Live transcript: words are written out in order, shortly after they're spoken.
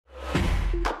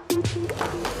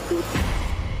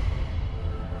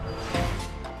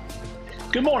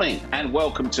Good morning and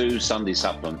welcome to Sunday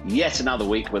Supplement. Yet another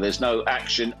week where there's no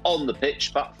action on the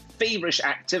pitch, but feverish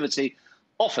activity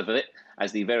off of it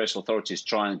as the various authorities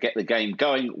try and get the game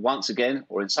going once again,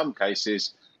 or in some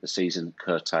cases, the season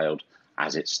curtailed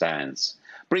as it stands.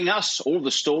 Bring us all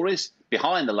the stories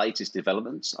behind the latest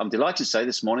developments. I'm delighted to say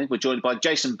this morning we're joined by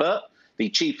Jason Burt, the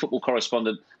chief football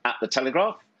correspondent at The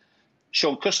Telegraph,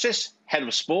 Sean Custis, head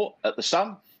of sport at The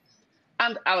Sun,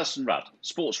 and Alison Rudd,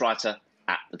 sports writer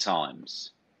at The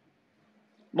Times.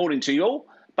 Morning to you all.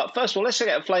 But first of all, let's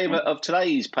get a flavour of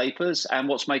today's papers and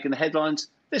what's making the headlines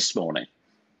this morning.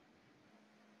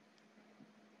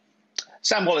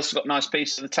 Sam Wallace has got a nice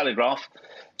piece in The Telegraph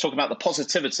talking about the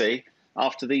positivity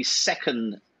after the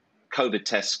second COVID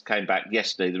test came back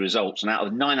yesterday, the results. And out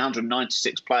of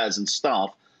 996 players and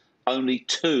staff, only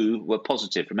 2 were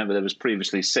positive. Remember, there was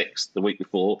previously 6 the week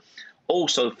before.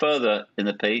 Also, further in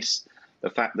the piece, the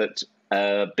fact that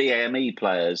BAME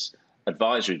players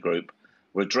advisory group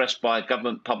were addressed by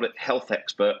government public health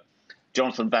expert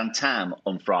Jonathan Van Tam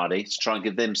on Friday to try and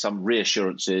give them some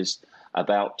reassurances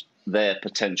about their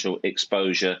potential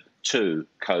exposure to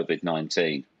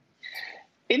COVID-19.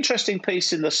 Interesting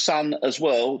piece in The Sun as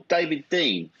well. David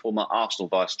Dein, former Arsenal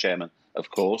vice chairman, of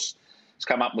course, has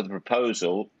come up with a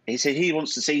proposal. He said he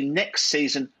wants to see next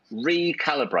season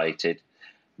recalibrated,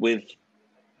 with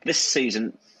this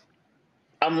season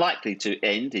unlikely to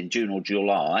end in June or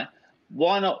July.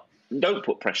 Why not? Don't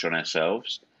put pressure on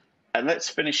ourselves and let's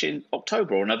finish in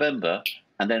October or November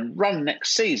and then run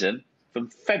next season from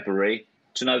February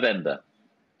to November.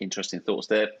 Interesting thoughts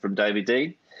there from David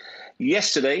Dein.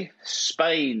 Yesterday,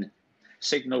 Spain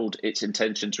signalled its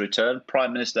intention to return.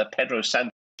 Prime Minister Pedro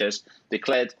Sanchez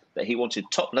declared that he wanted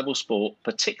top-level sport,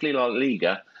 particularly La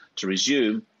Liga, to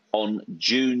resume on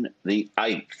June the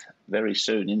 8th. Very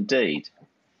soon indeed.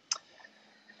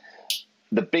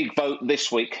 The big vote this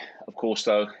week, of course,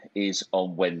 though, is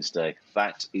on Wednesday.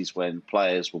 That is when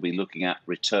players will be looking at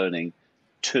returning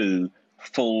to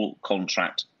full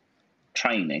contract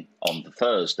training on the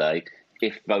Thursday,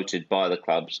 if voted by the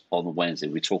clubs on the Wednesday.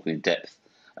 We're talking in depth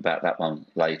about that one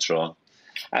later on.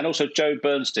 And also Joe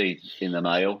Bernstein in the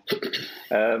Mail,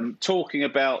 talking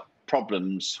about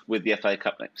problems with the FA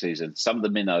Cup next season. Some of the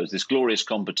minnows, this glorious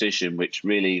competition, which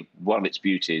really, one of its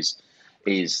beauties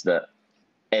is that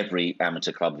every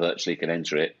amateur club virtually can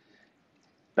enter it.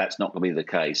 That's not going to be the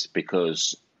case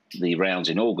because the rounds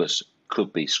in August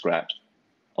could be scrapped,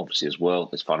 obviously, as well.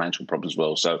 There's financial problems as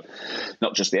well. So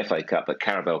not just the FA Cup, but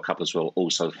Carabao Cup as well,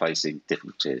 also facing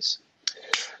difficulties.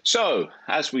 So,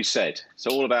 as we said, it's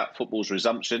all about football's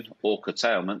resumption or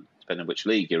curtailment, depending on which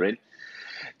league you're in.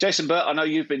 Jason Burt, I know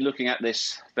you've been looking at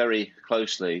this very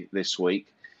closely this week.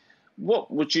 What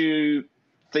would you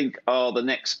think are the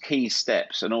next key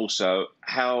steps, and also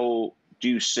how do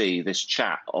you see this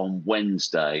chat on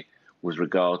Wednesday with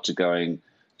regard to going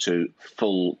to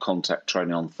full contact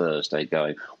training on Thursday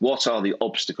going? What are the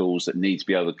obstacles that need to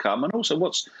be overcome, and also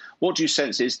what do you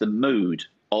sense is the mood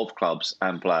of clubs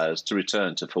and players to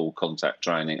return to full contact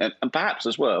training? And perhaps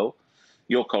as well,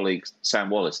 your colleague Sam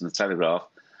Wallace in The Telegraph,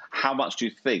 how much do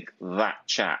you think that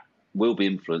chat will be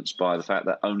influenced by the fact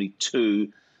that only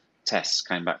 2 tests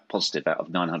came back positive out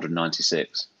of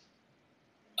 996?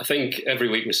 I think every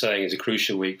week we're saying is a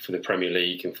crucial week for the Premier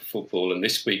League and for football. And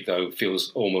this week, though,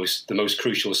 feels almost the most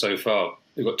crucial so far.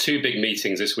 We've got 2 big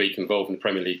meetings this week involving the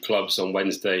Premier League clubs on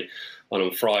Wednesday and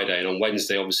on Friday. And on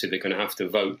Wednesday, obviously, they're going to have to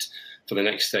vote for the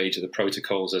next stage of the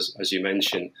protocols, as you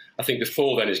mentioned. I think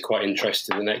before then is quite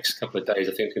interesting. The next couple of days,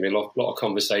 I think there's going to be a lot of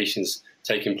conversations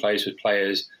taking place with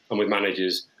players and with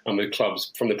managers and with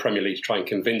clubs from the Premier League to try and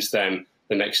convince them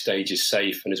the next stage is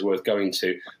safe and is worth going to.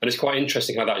 And it's quite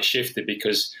interesting how that has shifted,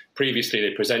 because previously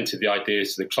they presented the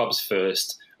ideas to the clubs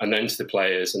first and then to the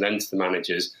players and then to the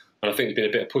managers. And I think there's been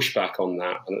a bit of pushback on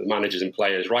that. And the managers and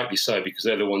players, rightly so, because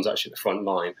they're the ones actually at the front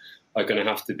line, are going to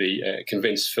have to be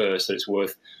convinced first that it's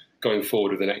worth going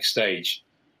forward with the next stage.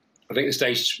 I think the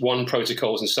stage 1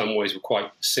 protocols in some ways were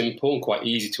quite simple and quite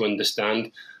easy to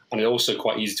understand, and also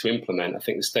quite easy to implement. I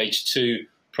think the stage 2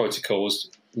 protocols,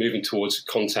 moving towards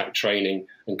contact training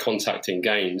and contacting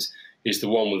games, is the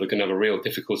one where they're going to have a real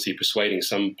difficulty persuading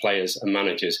some players and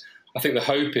managers. I think the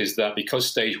hope is that because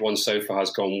stage 1 so far has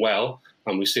gone well,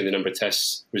 and we've seen the number of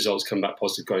tests results come back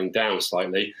positive going down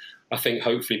slightly, I think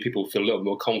hopefully people feel a little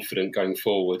more confident going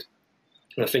forward.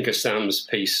 And I think, as Sam's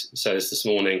piece says this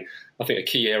morning, I think a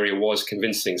key area was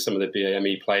convincing some of the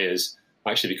BAME players,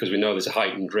 actually, because we know there's a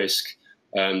heightened risk,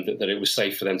 that it was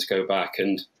safe for them to go back.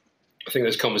 And I think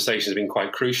those conversations have been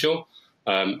quite crucial.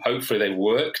 Hopefully they've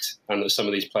worked and that some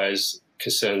of these players'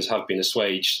 concerns have been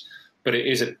assuaged. But it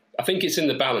is I think it's in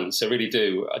the balance. I really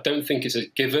do. I don't think it's a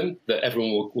given that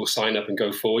everyone will sign up and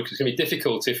go forward, because it's going to be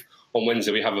difficult if on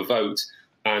Wednesday we have a vote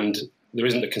and there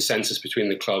isn't a consensus between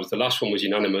the clubs. The last one was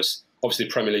unanimous. Obviously,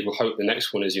 the Premier League will hope the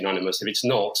next one is unanimous. If it's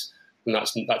not, then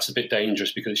that's a bit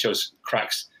dangerous, because it shows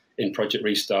cracks in Project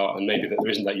Restart, and maybe that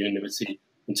there isn't that unanimity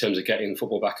in terms of getting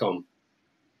football back on.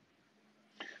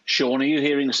 Sean, are you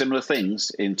hearing similar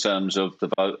things in terms of the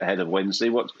vote ahead of Wednesday?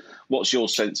 What's your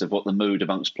sense of what the mood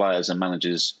amongst players and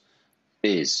managers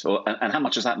is, and how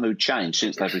much has that mood changed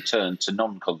since they've returned to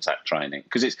non-contact training?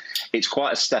 Because it's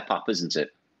quite a step up, isn't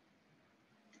it?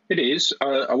 It is.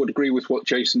 I would agree with what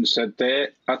Jason said there.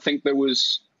 I think I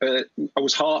was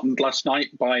heartened last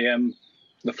night by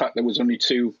the fact there was only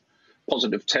 2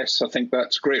 positive tests. I think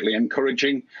that's greatly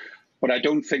encouraging, but I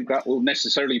don't think that will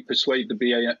necessarily persuade the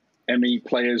BAME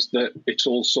players that it's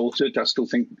all sorted. I still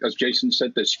think, as Jason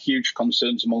said, there's huge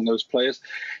concerns among those players.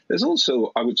 There's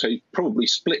also, I would say, probably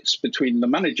splits between the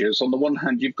managers. On the one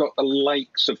hand, you've got the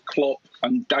likes of Klopp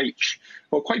and Deitch,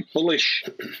 who are quite bullish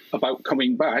about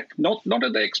coming back, not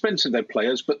at the expense of their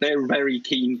players, but they're very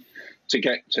keen to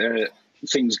get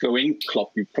things going.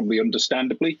 Klopp, probably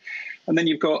understandably. And then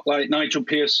you've got like Nigel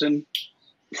Pearson,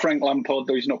 Frank Lampard,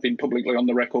 though he's not been publicly on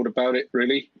the record about it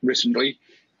really recently,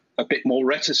 a bit more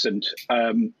reticent.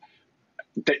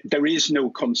 There is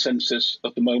no consensus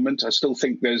at the moment. I still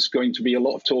think there's going to be a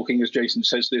lot of talking, as Jason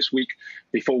says, this week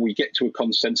before we get to a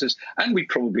consensus. And we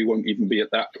probably won't even be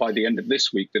at that by the end of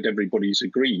this week, that everybody's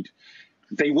agreed.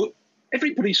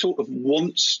 Everybody sort of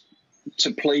wants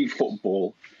to play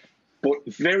football, but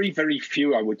very, very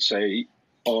few, I would say,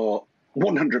 are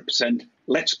 100%,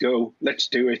 let's go, let's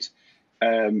do it,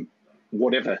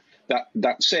 whatever.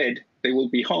 That said, they will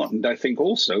be heartened, I think,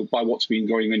 also by what's been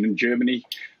going on in Germany.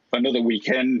 Another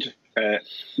weekend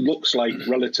looks like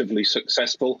relatively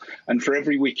successful. And for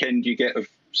every weekend you get of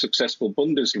successful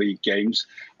Bundesliga games,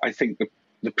 I think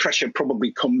the pressure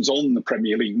probably comes on the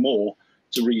Premier League more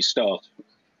to restart.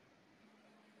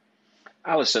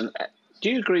 Alison, do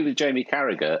you agree with Jamie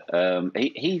Carragher?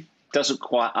 He doesn't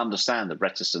quite understand the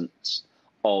reticence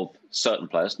of certain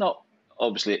players, not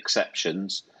obviously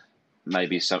exceptions,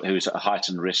 maybe some who's at a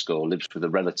heightened risk or lives with a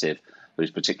relative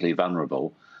who's particularly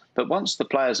vulnerable. But once the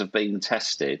players have been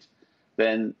tested,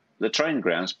 then the training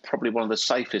ground's probably one of the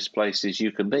safest places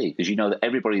you can be, because you know that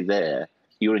everybody there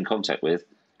you're in contact with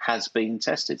has been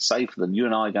tested, safer than you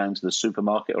and I going to the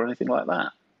supermarket or anything like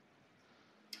that.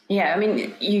 Yeah, I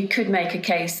mean, you could make a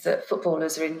case that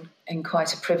footballers are in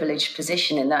quite a privileged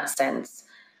position in that sense.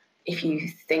 If you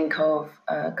think of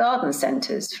garden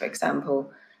centres, for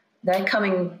example, they're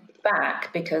coming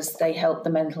back because they help the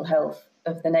mental health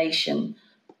of the nation,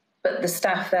 but the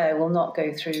staff there will not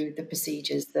go through the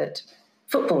procedures that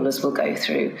footballers will go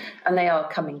through, and they are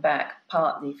coming back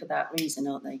partly for that reason,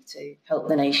 aren't they, to help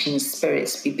the nation's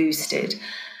spirits be boosted.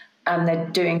 And they're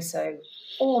doing so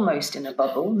almost in a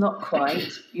bubble, not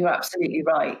quite. You're absolutely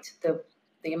right.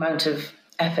 The amount of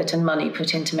effort and money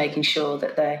put into making sure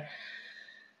that they're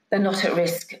not at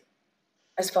risk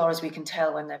as far as we can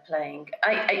tell when they're playing.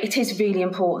 It is really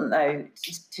important, though,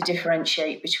 to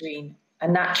differentiate between a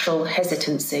natural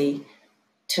hesitancy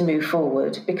to move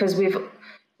forward, because we've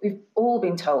all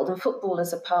been told, and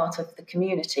footballers are part of the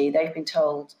community, they've been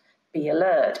told, be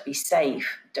alert, be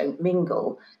safe, don't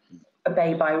mingle,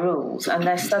 obey by rules, and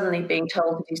they're suddenly being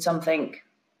told to do something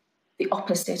the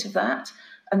opposite of that,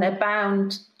 and they're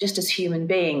bound, just as human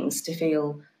beings, to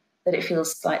feel that it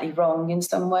feels slightly wrong in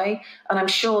some way. And I'm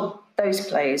sure those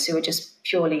players who are just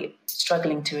purely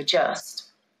struggling to adjust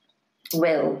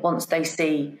will, once they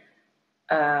see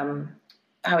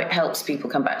how it helps people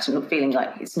come back to feeling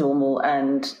like it's normal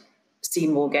and see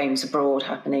more games abroad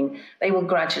happening, they will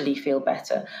gradually feel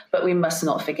better. But we must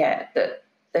not forget that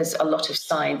there's a lot of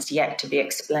science yet to be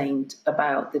explained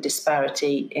about the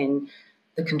disparity in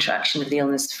the contraction of the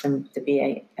illness from the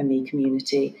BAME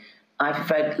community. I've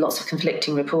read lots of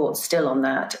conflicting reports still on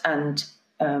that. And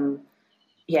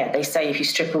they say if you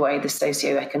strip away the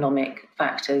socioeconomic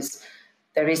factors,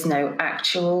 there is no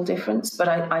actual difference. But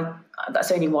I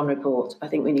that's only one report. I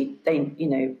think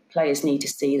players need to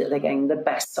see that they're getting the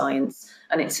best science,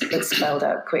 and it's spelled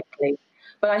out quickly.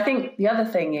 But I think the other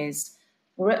thing is,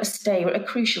 we're at a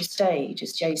crucial stage,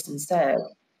 as Jason said,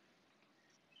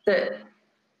 that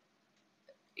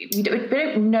we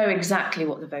don't know exactly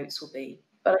what the votes will be.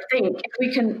 But I think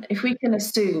if we can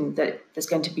assume that there's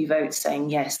going to be votes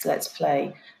saying, yes, let's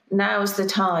play, now's the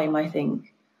time, I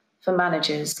think, for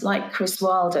managers like Chris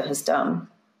Wilder has done,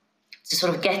 to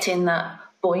sort of get in that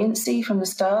buoyancy from the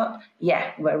start.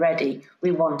 Yeah, we're ready.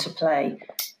 We want to play.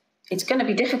 It's going to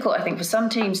be difficult, I think, for some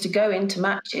teams to go into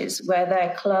matches where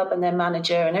their club and their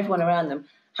manager and everyone around them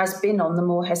has been on the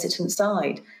more hesitant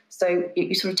side. So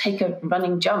you sort of take a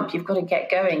running jump. You've got to get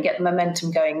going, get the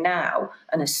momentum going now,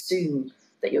 and assume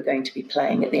that you're going to be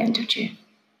playing at the end of June.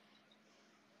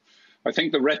 I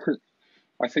think the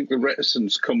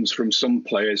reticence comes from some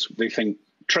players. They think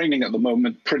training at the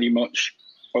moment pretty much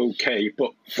okay,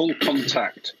 but full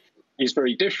contact is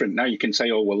very different. Now you can say,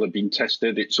 oh, well, they've been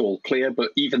tested, it's all clear, but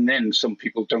even then, some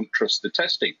people don't trust the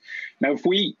testing. Now, if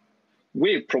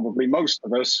we're probably most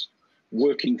of us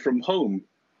working from home,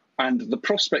 and the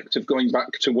prospect of going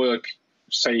back to work,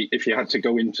 say, if you had to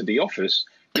go into the office,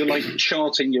 you're like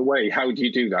charting your way. How do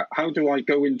you do that? How do I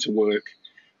go into work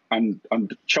and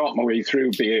chart my way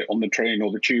through, be it on the train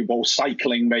or the tube or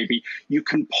cycling maybe? You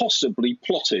can possibly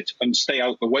plot it and stay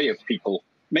out the way of people,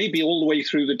 maybe all the way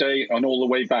through the day and all the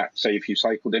way back, say, if you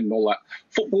cycled in and all that.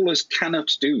 Footballers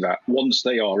cannot do that once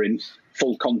they are in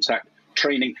full contact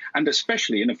training, and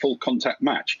especially in a full contact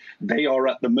match. They are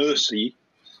at the mercy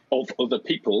of other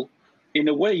people in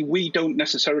a way we don't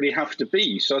necessarily have to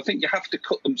be. So I think you have to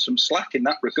cut them some slack in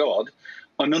that regard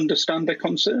and understand their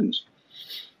concerns.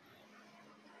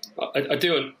 I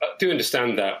do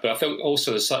understand that, but I think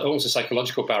also there's almost a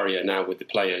psychological barrier now with the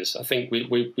players. I think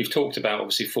we've talked about,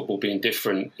 obviously, football being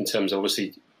different in terms of,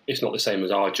 obviously, it's not the same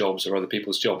as our jobs or other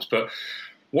people's jobs. But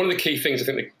one of the key things I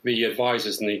think the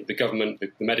advisors and the government,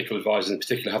 the medical advisors in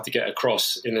particular, have to get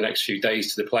across in the next few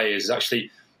days to the players is actually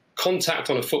contact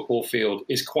on a football field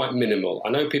is quite minimal. I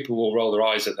know people will roll their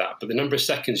eyes at that, but the number of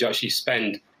seconds you actually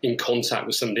spend in contact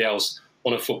with somebody else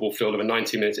on a football field over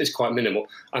 90 minutes is quite minimal.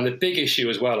 And the big issue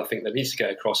as well, I think, that needs to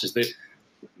get across is that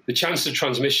the chances of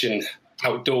transmission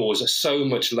outdoors are so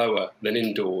much lower than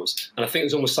indoors. And I think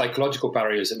there's almost psychological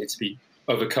barriers that need to be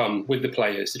overcome with the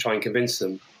players to try and convince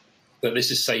them that this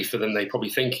is safer than they probably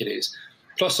think it is.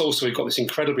 Plus, also, we've got this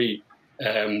incredibly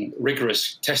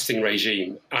rigorous testing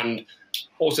regime, and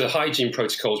also the hygiene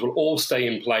protocols will all stay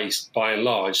in place by and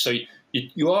large. So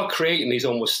you are creating these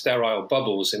almost sterile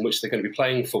bubbles in which they're going to be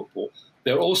playing football.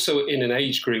 They're also in an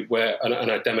age group where, and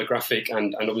a demographic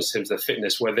and obviously in terms of their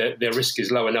fitness, where their risk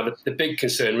is lower. Now, the big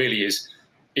concern really is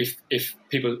if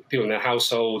people in their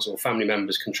households or family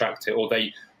members contract it or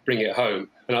they bring it home.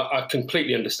 And I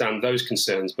completely understand those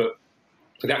concerns, but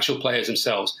for the actual players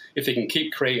themselves, if they can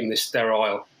keep creating this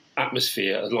sterile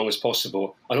atmosphere as long as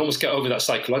possible and almost get over that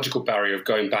psychological barrier of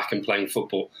going back and playing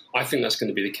football, I think that's going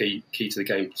to be the key to the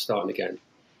game starting again.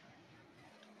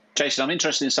 Jason, I'm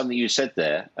interested in something you said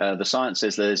there. The science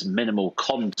says there's minimal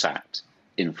contact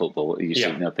in football. You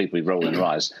see people rolling their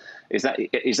eyes. Is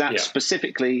that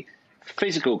specifically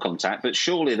physical contact? But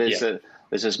surely there's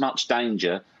as much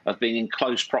danger of being in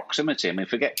close proximity. I mean,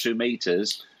 forget 2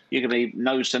 meters. You can be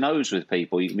nose to nose with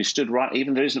people. You can be stood right.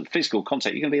 Even if there isn't physical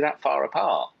contact, you can be that far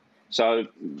apart. So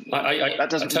that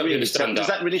doesn't totally really understand. Does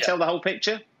that really tell the whole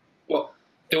picture? Well,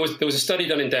 there was a study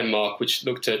done in Denmark which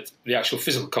looked at the actual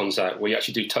physical contact where you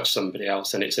actually do touch somebody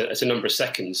else, and it's a number of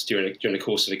seconds during the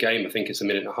course of a game. I think it's a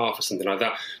minute and a half or something like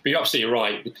that. But you're absolutely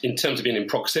right. In terms of being in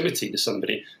proximity to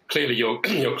somebody, clearly you're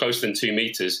closer than 2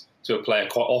 meters to a player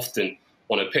quite often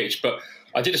on a pitch. But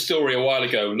I did a story a while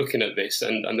ago looking at this,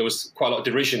 and there was quite a lot of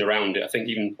derision around it. I think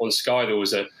even on Sky there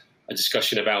was a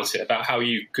discussion about it, about how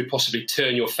you could possibly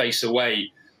turn your face away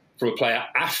from a player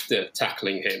after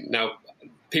tackling him. Now,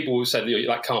 people said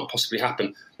that can't possibly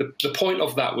happen. The point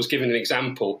of that was giving an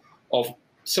example of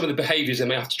some of the behaviours they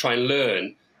may have to try and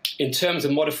learn in terms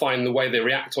of modifying the way they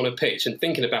react on a pitch and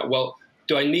thinking about, well,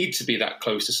 do I need to be that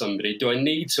close to somebody? Do I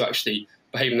need to actually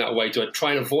behave in that way? Do I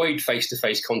try and avoid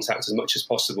face-to-face contact as much as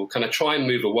possible? Can I try and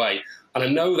move away? And I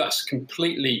know that's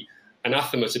completely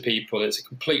anathema to people. It's a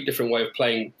complete different way of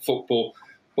playing football.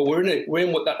 But we're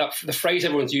in what the phrase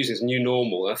everyone's using is new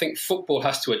normal. And I think football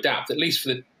has to adapt, at least for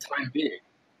the time being.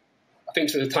 I think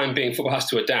for the time being, football has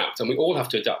to adapt, and we all have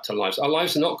to adapt our lives. Our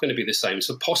lives are not going to be the same.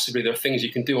 So possibly there are things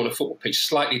you can do on a football pitch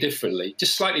slightly differently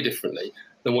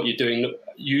than what you're doing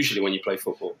usually when you play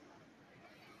football.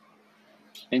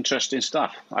 Interesting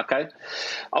stuff. Okay.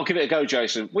 I'll give it a go,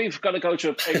 Jason. We've got to go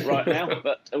to a break right now,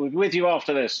 but we'll be with you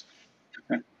after this.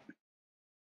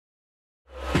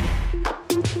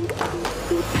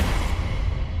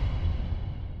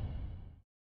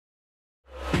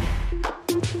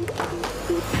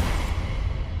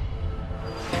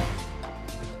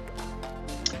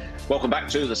 Welcome back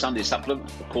to the Sunday Supplement.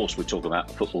 Of course, we talk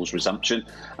about football's resumption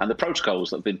and the protocols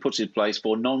that have been put in place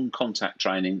for non-contact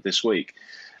training this week.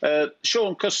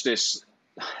 Sean Custis,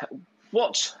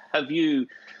 what have you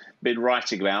been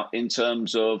writing about in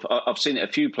terms of, I've seen it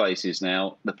a few places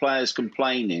now, the players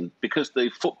complaining because the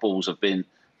footballs have been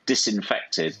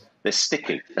disinfected, they're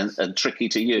sticky and tricky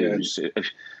to use. Yeah.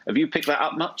 Have you picked that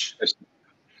up much?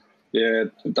 Yeah,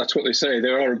 that's what they say. They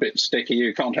are a bit sticky.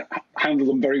 You can't handle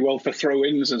them very well for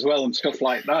throw-ins as well and stuff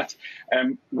like that.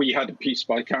 We had a piece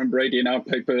by Karen Brady in our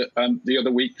paper the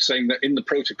other week saying that in the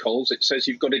protocols it says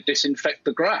you've got to disinfect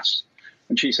the grass.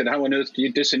 And she said, how on earth do you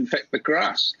disinfect the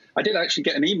grass? I did actually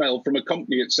get an email from a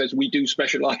company that says we do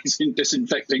specialise in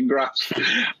disinfecting grass,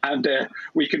 and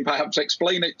we can perhaps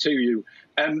explain it to you.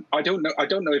 I don't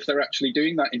know if they're actually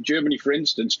doing that in Germany, for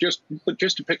instance. Just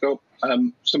to pick up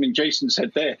something Jason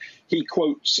said there, he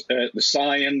quotes the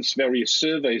science, various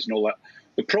surveys, and all that.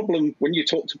 The problem when you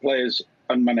talk to players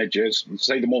and managers,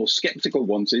 say the more sceptical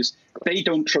ones, is they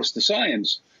don't trust the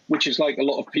science, which is like a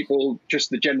lot of people, just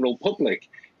the general public.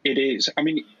 It is. I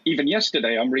mean, even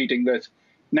yesterday, I'm reading that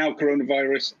now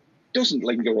coronavirus doesn't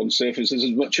linger on surfaces as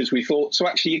much as we thought. So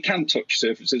actually, you can touch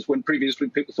surfaces when previously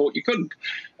people thought you couldn't.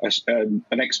 An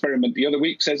experiment the other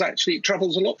week says actually it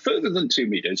travels a lot further than 2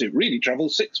 meters. It really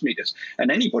travels 6 meters. And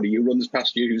anybody who runs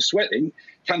past you who's sweating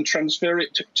can transfer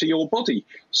it to your body.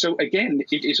 So again,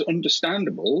 it is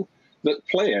understandable that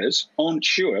players aren't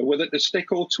sure whether to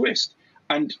stick or twist.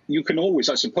 And you can always,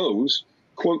 I suppose,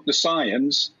 quote the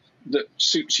science that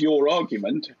suits your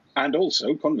argument, and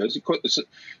also, conversely, quote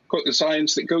the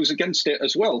science that goes against it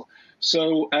as well.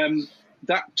 So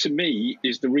that, to me,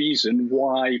 is the reason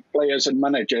why players and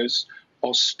managers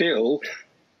are still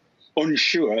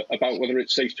unsure about whether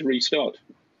it's safe to restart.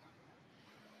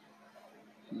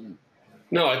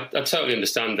 No, I totally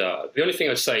understand that. The only thing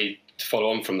I'd say to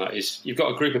follow on from that is you've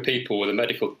got a group of people,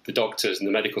 the doctors and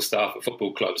the medical staff at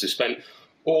football clubs who spent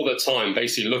all their time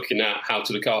basically looking at how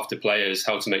to look after players,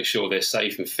 how to make sure they're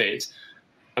safe and fit.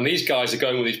 And these guys are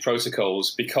going with these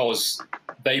protocols because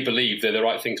they believe they're the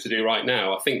right things to do right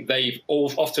now. I think they've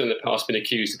often in the past been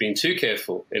accused of being too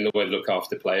careful in the way they look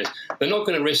after players. They're not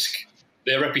going to risk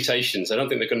their reputations. I don't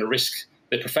think they're going to risk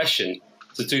their profession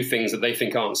to do things that they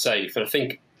think aren't safe. And I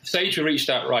think the stage we reached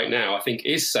at right now, I think,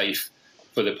 is safe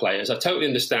for the players. I totally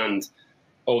understand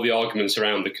all the arguments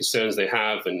around the concerns they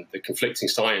have and the conflicting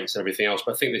science and everything else.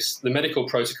 But I think the medical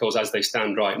protocols as they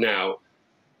stand right now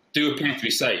do appear to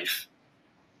be safe.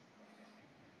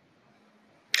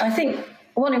 I think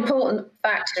one important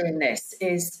factor in this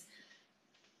is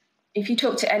if you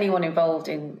talk to anyone involved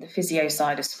in the physio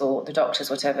side of sport, the doctors,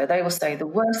 whatever, they will say the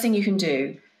worst thing you can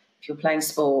do if you're playing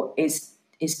sport is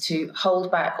to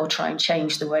hold back or try and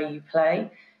change the way you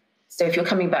play. So if you're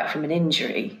coming back from an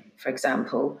injury, for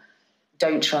example,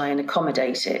 don't try and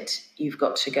accommodate it. You've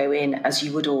got to go in as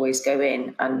you would always go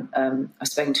in. And I've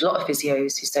spoken to a lot of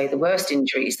physios who say the worst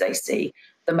injuries they see,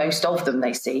 the most of them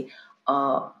they see,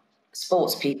 are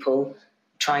sports people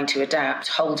trying to adapt,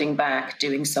 holding back,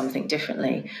 doing something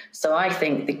differently. So I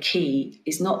think the key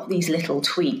is not these little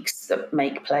tweaks that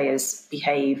make players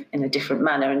behave in a different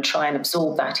manner and try and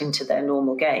absorb that into their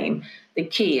normal game. The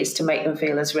key is to make them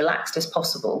feel as relaxed as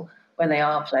possible when they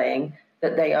are playing,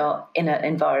 that they are in an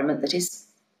environment that is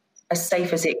as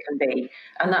safe as it can be.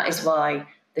 And that is why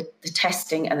the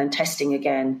testing and then testing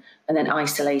again and then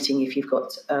isolating if you've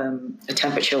got a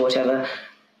temperature or whatever,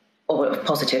 or a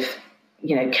positive,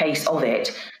 case of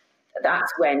it,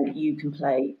 that's when you can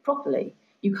play properly.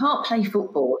 You can't play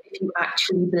football if you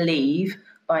actually believe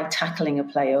by tackling a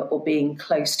player or being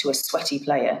close to a sweaty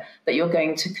player that you're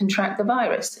going to contract the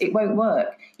virus. It won't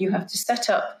work. You have to set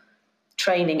up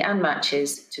training and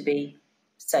matches to be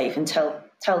safe and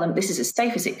tell them this is as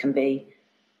safe as it can be.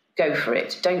 Go for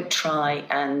it. Don't try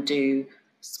and do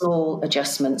small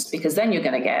adjustments because then you're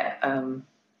going to get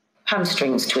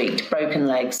hamstrings tweaked, broken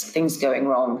legs, things going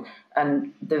wrong,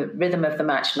 and the rhythm of the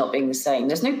match not being the same.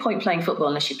 There's no point playing football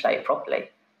unless you play it properly.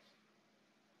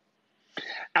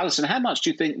 Alison, how much do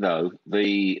you think, though,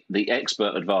 the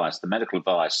expert advice, the medical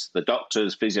advice, the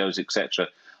doctors, physios, etc.,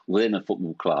 within a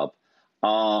football club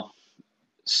are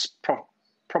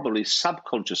probably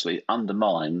subconsciously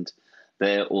undermined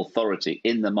their authority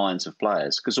in the minds of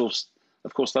players? Because,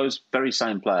 of course, those very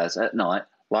same players at night,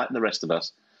 like the rest of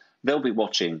us, they'll be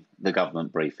watching the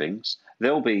government briefings,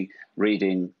 they'll be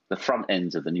reading the front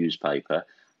ends of the newspaper,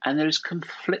 and there is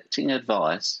conflicting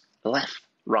advice left,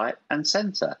 right and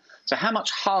centre. So how much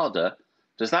harder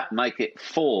does that make it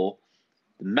for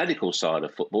the medical side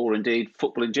of football, or indeed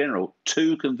football in general,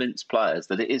 to convince players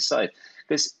that it is safe?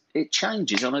 Because it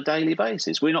changes on a daily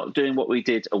basis. We're not doing what we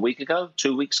did a week ago,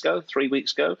 2 weeks ago, 3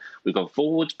 weeks ago. We've gone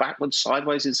forwards, backwards,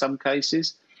 sideways in some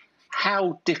cases.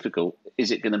 How difficult is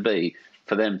it going to be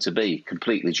for them to be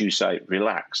completely, as you say,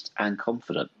 relaxed and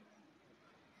confident?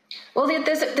 Well,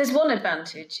 there's one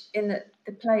advantage in that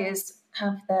the players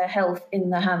have their health in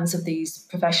the hands of these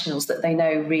professionals that they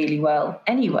know really well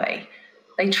anyway.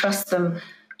 They trust them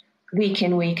week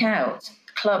in, week out.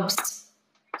 Clubs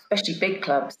especially big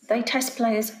clubs, they test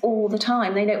players all the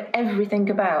time. They know everything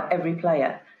about every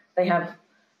player. They have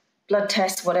blood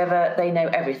tests, whatever, they know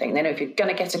everything. They know if you're going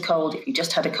to get a cold, if you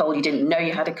just had a cold, you didn't know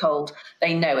you had a cold,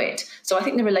 they know it. So I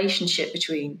think the relationship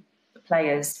between the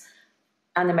players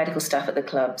and the medical staff at the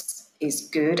clubs is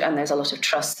good, and there's a lot of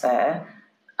trust there.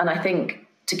 And I think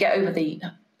to get over the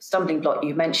stumbling block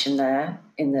you mentioned there,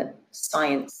 in that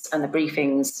science and the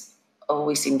briefings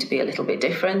always seem to be a little bit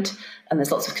different, and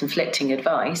there's lots of conflicting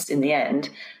advice in the end,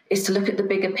 is to look at the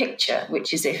bigger picture,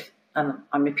 which is if, I'm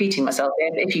repeating myself,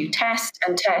 if you test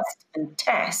and test and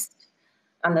test,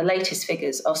 and the latest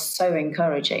figures are so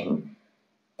encouraging,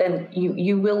 then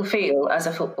you will feel as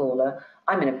a footballer,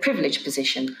 I'm in a privileged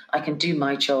position, I can do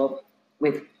my job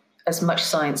with as much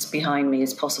science behind me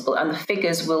as possible, and the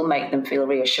figures will make them feel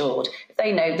reassured. If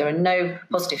they know there are no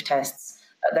positive tests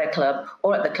at their club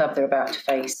or at the club they're about to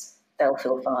face, they'll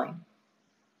feel fine.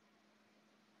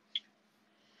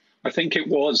 I think it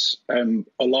was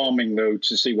alarming, though,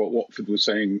 to see what Watford was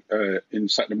saying in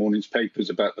Saturday morning's papers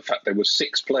about the fact there were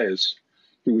 6 players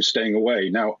who were staying away.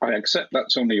 Now, I accept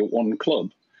that's only at one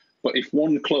club, but if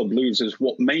one club loses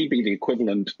what may be the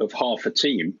equivalent of half a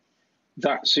team,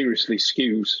 that seriously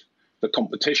skews the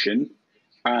competition.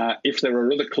 If there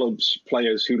are other clubs'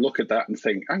 players who look at that and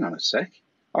think, hang on a sec,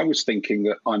 I was thinking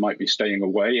that I might be staying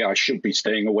away, I should be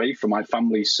staying away for my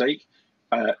family's sake.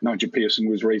 Nigel Pearson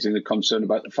was raising the concern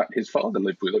about the fact his father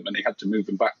lived with him and he had to move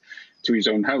him back to his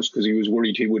own house because he was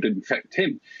worried he would infect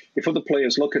him. If other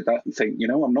players look at that and think, you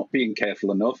know, I'm not being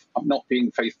careful enough, I'm not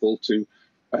being faithful to,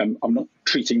 I'm not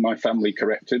treating my family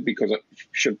correctly because I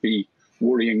should be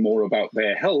worrying more about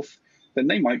their health, then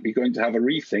they might be going to have a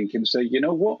rethink and say, you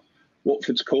know what,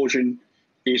 Watford's caution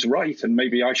is right and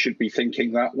maybe I should be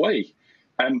thinking that way.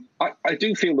 I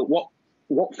do feel that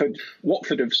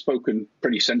Watford have spoken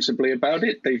pretty sensibly about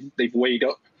it. They've weighed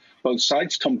up both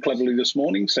sides. Tom Cleverley this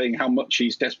morning saying how much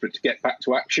he's desperate to get back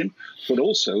to action, but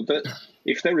also that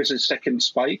if there is a second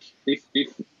spike, if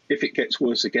it gets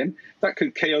worse again, that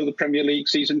could KO the Premier League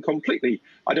season completely.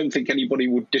 I don't think anybody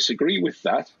would disagree with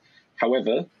that.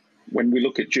 However, when we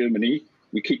look at Germany,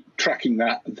 we keep tracking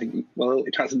that and thinking, well,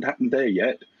 it hasn't happened there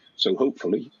yet, so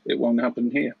hopefully it won't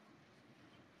happen here.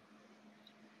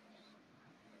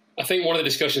 I think one of the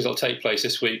discussions that'll take place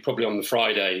this week, probably on the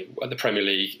Friday at the Premier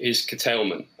League, is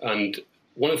curtailment. And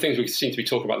one of the things we seem to be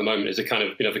talking about at the moment is the kind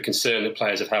of, the concern that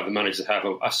players have, the managers have,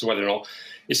 as to whether or not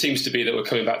it seems to be that we're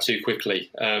coming back too quickly.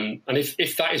 And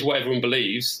if that is what everyone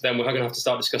believes, then we're going to have to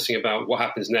start discussing about what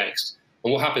happens next.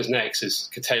 And what happens next is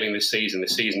curtailing this season. The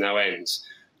season now ends.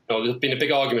 Now, there's been a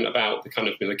big argument about the kind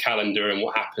of the calendar and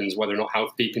what happens, whether or not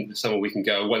how deep into the summer we can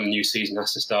go, when the new season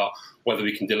has to start, whether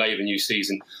we can delay the new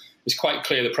season. It's quite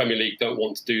clear the Premier League don't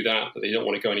want to do that, that they don't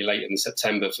want to go any later than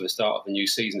September for the start of the new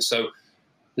season. So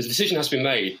the decision has been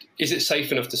made. Is it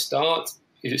safe enough to start?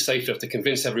 Is it safe enough to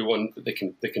convince everyone that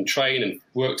they can train and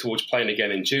work towards playing again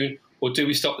in June? Or do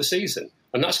we stop the season?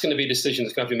 And that's going to be a decision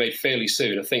that's going to be made fairly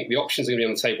soon. I think the options are going to be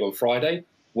on the table on Friday.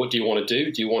 What do you want to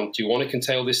do? Do you want to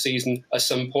curtail this season at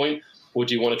some point? Or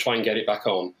do you want to try and get it back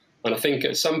on? And I think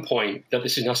at some point that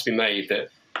decision has to be made that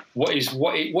what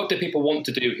do people want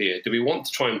to do here? Do we want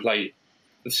to try and play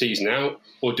the season out,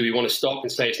 or do we want to stop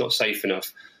and say it's not safe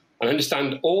enough? And I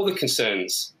understand all the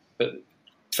concerns, but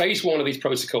phase one of these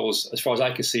protocols, as far as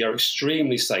I can see, are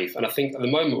extremely safe. And I think at the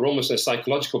moment we're almost in a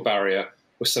psychological barrier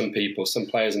with some people, some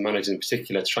players and managers in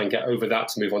particular, to try and get over that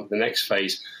to move on to the next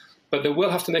phase. But they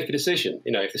will have to make a decision.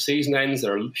 If the season ends,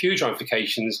 there are huge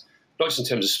ramifications, not just in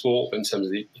terms of sport, but in terms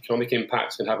of the economic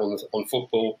impacts it can have on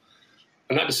football.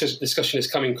 And that discussion is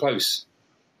coming close.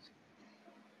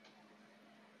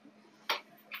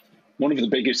 One of the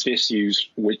biggest issues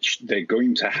which they're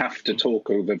going to have to talk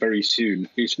over very soon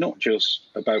is not just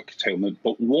about curtailment,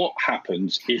 but what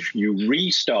happens if you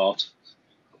restart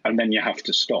and then you have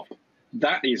to stop.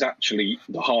 That is actually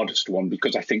the hardest one,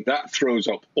 because I think that throws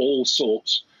up all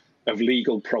sorts of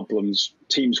legal problems.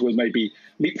 Teams will maybe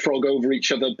leapfrog over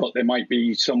each other, but there might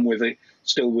be some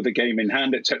still with a game in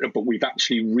hand, etc. But we've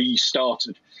actually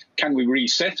restarted. Can we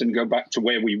reset and go back to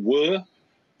where we were,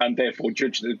 and therefore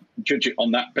judge it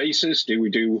on that basis? Do we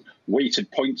do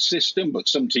weighted points system? But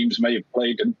some teams may have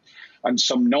played and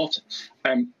some not.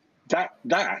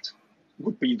 That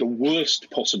would be the worst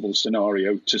possible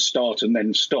scenario, to start and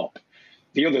then stop.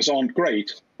 The others aren't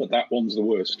great, but that one's the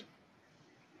worst.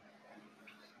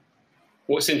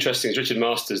 What's interesting is Richard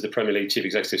Masters, the Premier League chief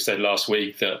executive, said last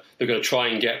week that they're going to try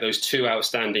and get those 2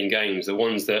 outstanding games, the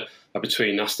ones that are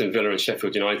between Aston Villa and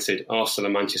Sheffield United, Arsenal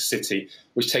and Manchester City,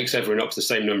 which takes everyone up to the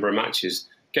same number of matches,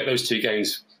 get those 2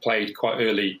 games played quite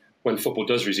early when football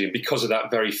does resume, because of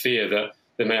that very fear that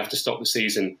they may have to stop the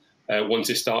season once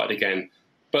it started again.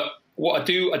 But what I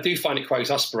do find it quite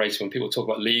exasperating when people talk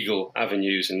about legal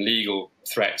avenues and legal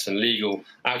threats and legal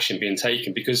action being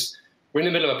taken, because we're in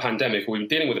the middle of a pandemic, or we've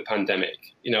been dealing with a pandemic.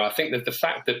 I think that the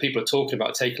fact that people are talking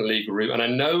about taking a legal route, and I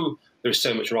know there's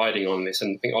so much riding on this,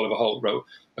 and I think Oliver Holt wrote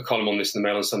a column on this in the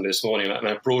Mail on Sunday this morning, and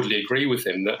I broadly agree with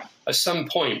him that at some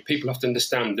point people have to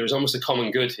understand there's almost a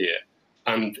common good here.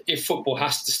 And if football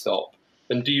has to stop,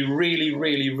 then do you really,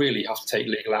 really, really have to take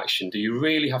legal action? Do you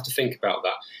really have to think about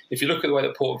that? If you look at the way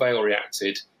that Port Vale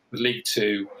reacted with League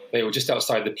Two, they were just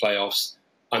outside the playoffs,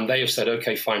 and they have said,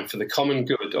 OK, fine, for the common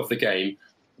good of the game,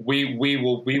 we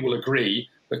will agree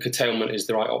that curtailment is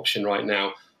the right option right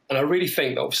now. And I really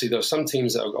think that obviously there are some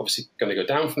teams that are obviously going to go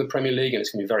down from the Premier League, and it's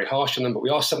going to be very harsh on them, but we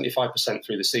are 75%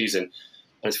 through the season, and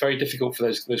it's very difficult for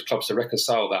those clubs to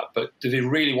reconcile that. But do they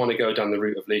really want to go down the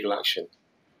route of legal action?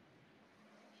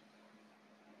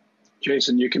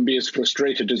 Jason, you can be as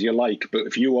frustrated as you like, but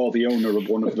if you are the owner of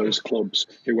one of those clubs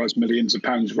who has millions of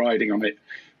pounds riding on it,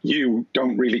 you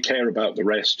don't really care about the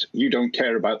rest. You don't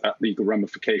care about that legal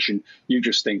ramification. You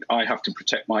just think, I have to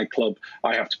protect my club.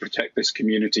 I have to protect this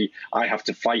community. I have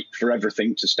to fight for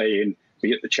everything to stay in,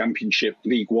 be it the Championship,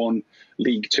 League One,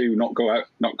 League Two, not go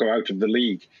out of the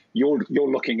league. You're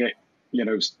looking at,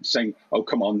 saying, oh,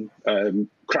 come on,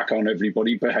 crack on,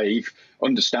 everybody, behave,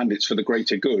 understand it's for the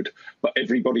greater good. But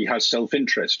everybody has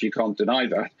self-interest. You can't deny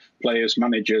that. Players,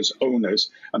 managers,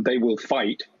 owners, and they will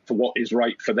fight for what is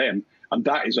right for them. And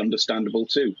that is understandable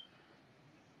too.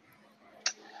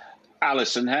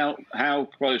 Alison, how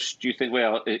close do you think we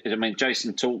are? I mean,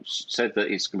 Jason said that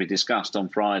it's going to be discussed on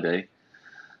Friday,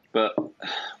 but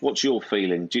what's your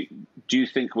feeling? Do you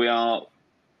think we are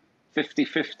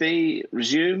 50-50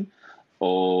 resume,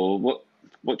 or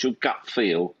what's your gut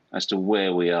feel as to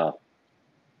where we are?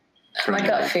 My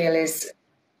gut feel is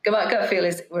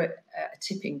we're at a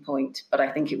tipping point, but I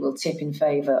think it will tip in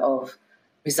favour of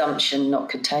resumption, not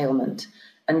curtailment.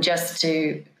 And just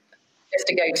to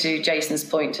go to Jason's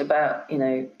point about,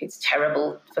 it's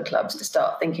terrible for clubs to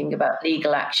start thinking about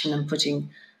legal action and putting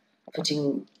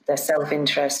their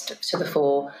self-interest to the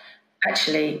fore.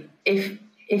 Actually,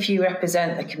 if you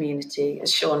represent the community,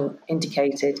 as Sean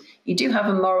indicated, you do have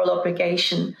a moral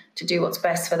obligation to do what's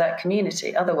best for that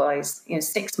community. Otherwise,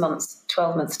 6 months,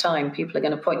 12 months' time, people are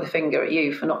going to point the finger at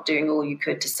you for not doing all you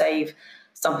could to save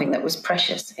something that was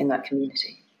precious in that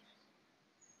community.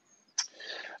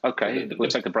 Okay, we'll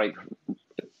take a break.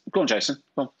 Go on, Jason.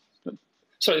 Go on.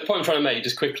 So the point I'm trying to make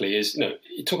just quickly is,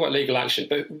 you talk about legal action,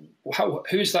 but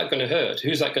who's that going to hurt?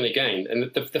 Who's that going to gain?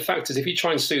 And the fact is, if you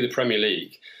try and sue the Premier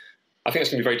League, I think it's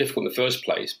going to be very difficult in the first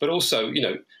place. But also,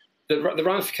 the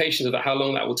ramifications of that, how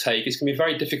long that will take, it's going to be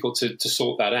very difficult to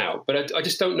sort that out. But I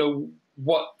just don't know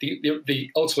what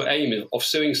the ultimate aim of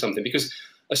suing something, because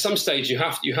at some stage you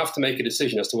have to make a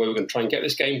decision as to whether we're going to try and get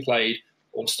this game played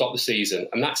or stop the season,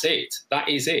 and that's it. That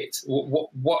is it.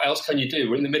 What else can you do?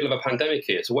 We're in the middle of a pandemic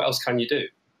here, so what else can you do?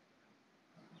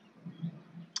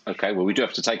 Okay, well, we do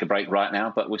have to take a break right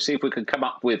now, but we'll see if we can come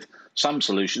up with some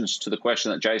solutions to the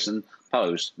question that Jason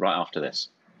posed right after this.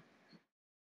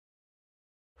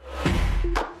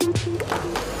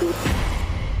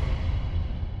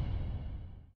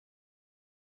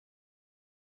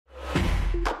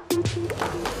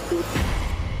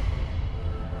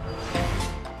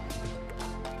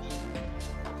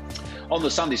 On the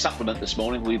Sunday Supplement this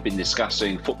morning, we've been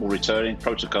discussing football returning,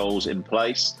 protocols in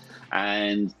place,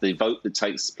 and the vote that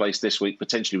takes place this week,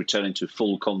 potentially returning to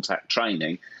full contact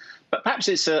training. But perhaps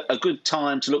it's a good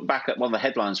time to look back at one of the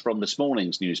headlines from this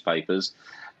morning's newspapers.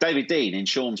 David Dean, in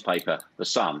Sean's paper, The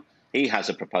Sun, he has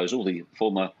a proposal, the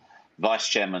former vice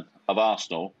chairman of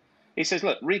Arsenal. He says,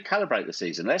 look, recalibrate the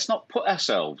season. Let's not put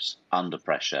ourselves under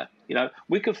pressure.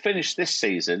 We could finish this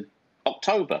season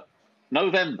October,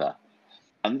 November.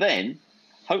 And then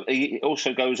he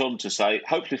also goes on to say,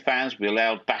 hopefully fans will be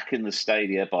allowed back in the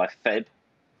stadia by Feb,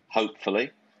 hopefully.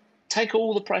 Take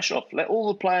all the pressure off. Let all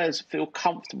the players feel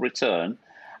comfortable return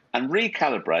and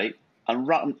recalibrate and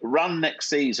run next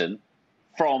season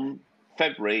from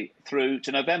February through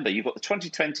to November. You've got the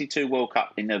 2022 World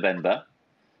Cup in November.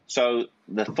 So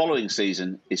the following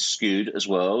season is skewed as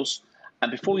well.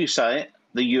 And before you say it,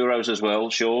 the Euros as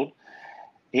well, Sean.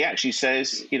 He actually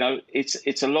says,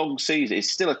 it's a long season.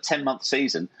 It's still a 10-month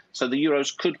season, so the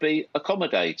Euros could be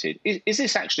accommodated. Is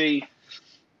this actually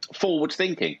forward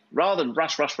thinking? Rather than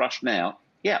rush now,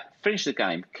 finish the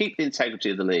game, keep the integrity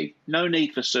of the league. No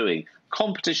need for suing.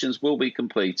 Competitions will be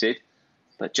completed,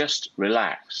 but just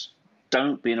relax.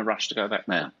 Don't be in a rush to go back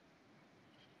now.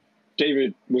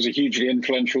 David was a hugely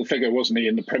influential figure, wasn't he,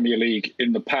 in the Premier League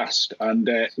in the past, and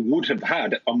would have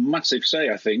had a massive say,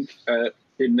 I think,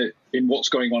 in what's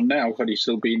going on now, had he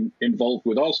still been involved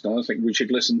with Arsenal, I think we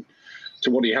should listen to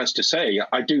what he has to say.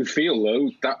 I do feel, though,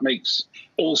 that makes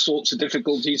all sorts of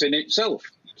difficulties in itself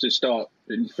to start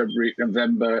in February,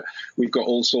 November. We've got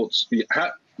all sorts.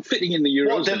 Fitting in the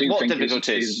Euros, I do think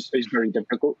is very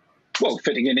difficult. Well,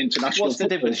 fitting in international What's the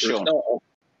difference, Sean?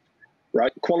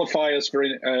 Right, qualifiers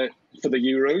for the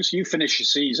Euros. You finish your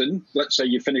season. Let's say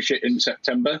you finish it in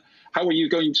September. How are you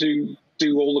going to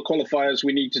do all the qualifiers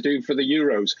we need to do for the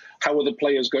Euros? How are the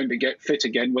players going to get fit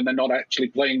again when they're not actually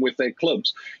playing with their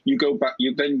clubs? You go back.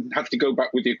 You then have to go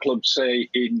back with your club, say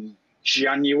in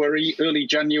January, early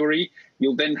January.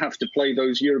 You'll then have to play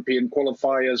those European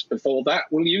qualifiers before that,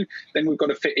 will you? Then we've got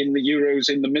to fit in the Euros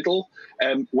in the middle.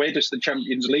 Where does the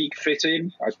Champions League fit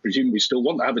in? I presume we still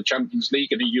want to have a Champions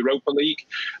League and a Europa League.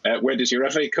 Where does your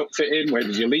FA Cup fit in? Where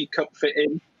does your League Cup fit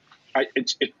in? I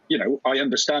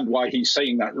understand why he's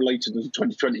saying that related to the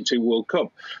 2022 World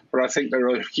Cup, but I think there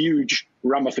are huge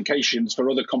ramifications for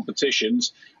other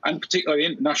competitions, and particularly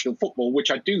international football,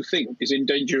 which I do think is in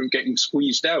danger of getting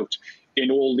squeezed out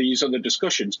in all these other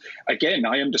discussions. Again,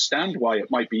 I understand why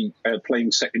it might be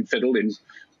playing second fiddle in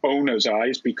owners'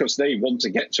 eyes, because they want to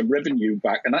get some revenue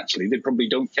back, and actually they probably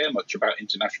don't care much about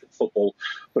international football,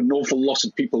 but an awful lot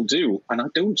of people do, and I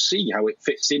don't see how it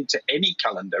fits into any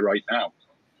calendar right now.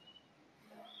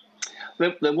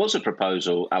 There was a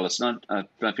proposal, Alison, I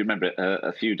don't know if you remember it,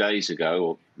 a few days ago,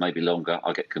 or maybe longer,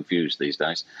 I get confused these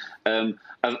days,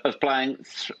 of playing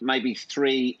maybe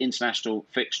 3 international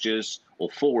fixtures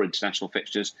or 4 international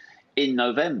fixtures in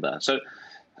November. So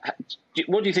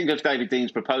what do you think of David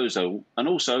Dean's proposal? And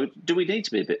also, do we need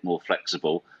to be a bit more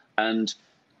flexible? And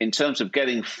in terms of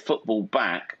getting football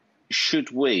back,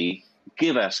 should we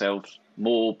give ourselves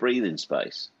more breathing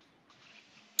space?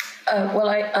 Well,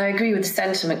 I agree with the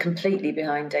sentiment completely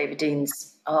behind David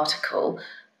Dean's article,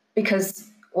 because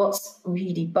what's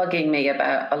really bugging me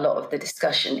about a lot of the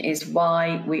discussion is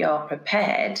why we are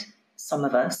prepared, some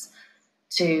of us,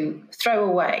 to throw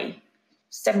away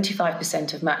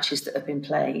 75% of matches that have been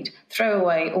played, throw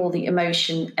away all the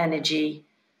emotion, energy,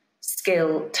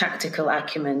 skill, tactical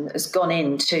acumen that has gone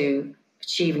into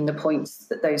achieving the points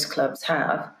that those clubs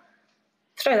have,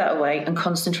 throw that away and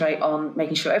concentrate on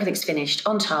making sure everything's finished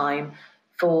on time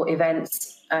for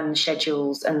events and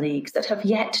schedules and leagues that have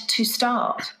yet to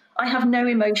start. I have no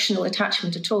emotional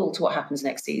attachment at all to what happens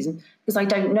next season because I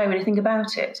don't know anything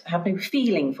about it. I have no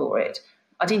feeling for it.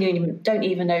 I don't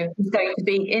even know who's going to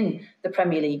be in the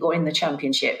Premier League or in the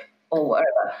Championship or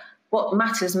whatever. What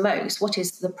matters most, what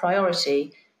is the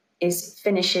priority, is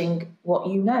finishing what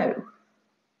you know.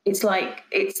 It's like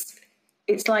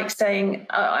saying,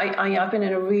 I've been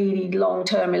in a really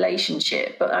long-term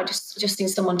relationship, but I just seen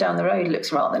someone down the road who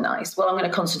looks rather nice. Well, I'm going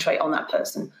to concentrate on that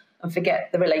person and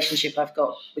forget the relationship I've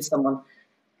got with someone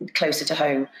closer to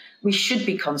home. We should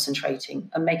be concentrating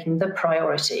and making the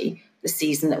priority the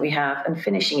season that we have and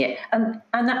finishing it. And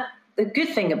that the good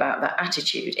thing about that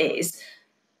attitude is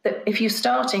that if you're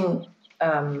starting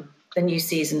the new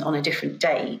season on a different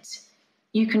date,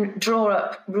 you can draw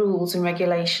up rules and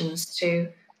regulations to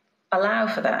allow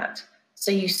for that. So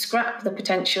you scrap the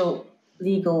potential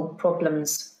legal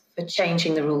problems for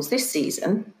changing the rules this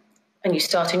season, and you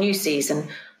start a new season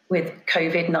with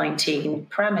COVID-19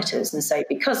 parameters and say,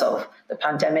 because of the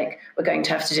pandemic, we're going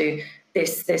to have to do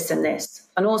this, this, and this.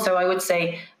 And also, I would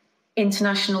say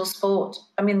international sport.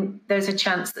 I mean, there's a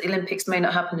chance that the Olympics may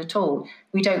not happen at all.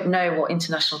 We don't know what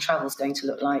international travel is going to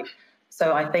look like.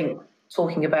 So I think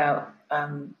talking about,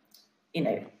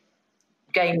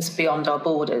 games beyond our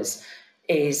borders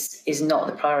is not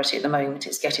the priority at the moment.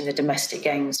 It's getting the domestic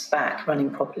games back running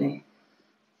properly.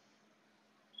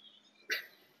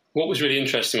 What was really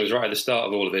interesting was right at the start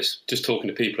of all of this, just talking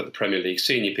to people at the Premier League,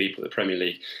 senior people at the Premier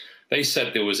League, they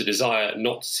said there was a desire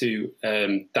not to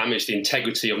damage the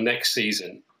integrity of next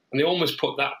season. And they almost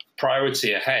put that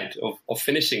priority ahead of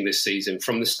finishing this season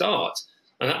from the start.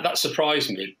 And that surprised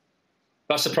me.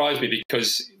 That surprised me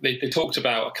because they talked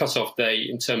about a cut-off date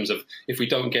in terms of if we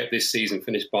don't get this season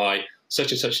finished by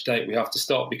such and such a date, we have to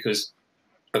stop because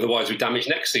otherwise we damage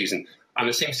next season. And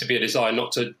there seems to be a desire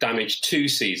not to damage 2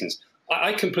 seasons.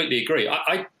 I completely agree.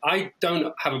 I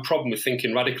don't have a problem with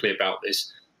thinking radically about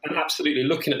this and absolutely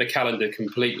looking at the calendar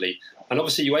completely. And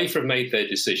obviously UEFA have made their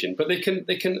decision, but they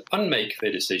can unmake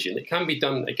their decision. It can be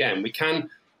done again. We can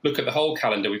look at the whole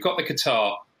calendar. We've got the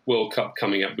Qatar World Cup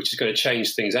coming up, which is going to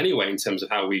change things anyway in terms of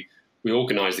how we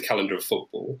organise the calendar of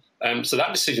football. So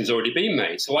that decision's already been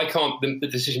made. So why can't the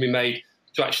decision be made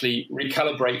to actually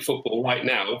recalibrate football right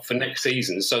now for next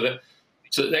season so that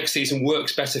next season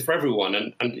works better for everyone?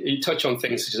 And you touch on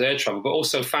things such as air travel, but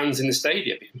also fans in the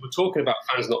stadia. Because we're talking about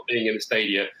fans not being in the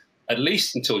stadia at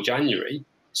least until January.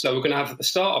 So we're going to have at the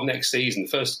start of next season, the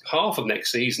first half of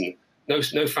next season, no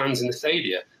fans in the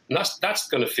stadia. And that's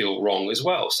going to feel wrong as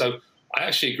well. So I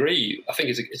actually agree. I think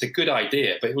it's a good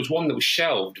idea, but it was one that was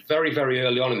shelved very, very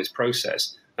early on in this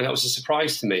process. And that was a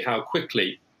surprise to me how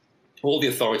quickly all the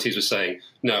authorities were saying,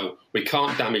 no, we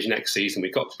can't damage next season.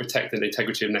 We've got to protect the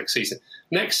integrity of next season.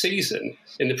 Next season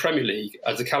in the Premier League,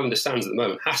 as the calendar stands at the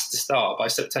moment, has to start by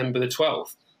September the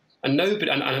 12th. And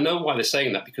I know why they're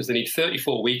saying that, because they need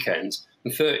 34 weekends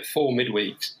and 34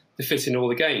 midweeks to fit in all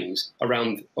the games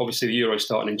around, obviously, the Euro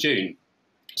starting in June.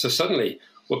 So suddenly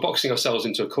we're boxing ourselves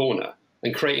into a corner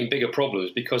and creating bigger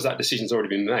problems because that decision's already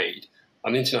been made.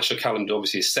 And the international calendar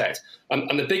obviously is set.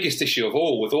 And the biggest issue of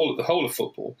all, with the whole of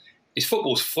football, is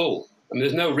football's full. I mean,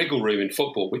 there's no wriggle room in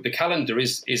football. The calendar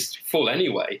is full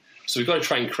anyway. So we've got to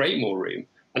try and create more room.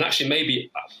 And actually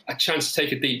maybe a chance to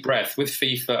take a deep breath with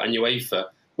FIFA and UEFA,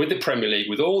 with the Premier League,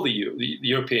 with all the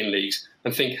European leagues,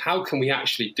 and think, how can we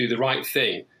actually do the right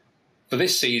thing for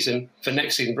this season, for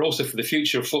next season, but also for the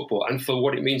future of football and for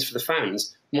what it means for the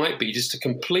fans, might be just to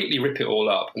completely rip it all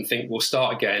up and think we'll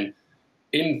start again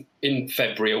in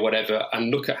February or whatever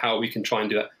and look at how we can try and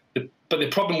do that. But the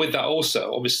problem with that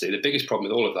also, obviously, the biggest problem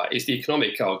with all of that is the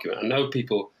economic argument. I know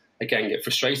people, again, get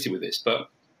frustrated with this, but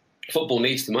football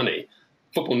needs the money.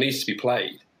 Football needs to be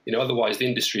played. Otherwise the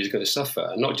industry is going to suffer,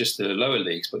 and not just the lower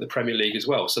leagues, but the Premier League as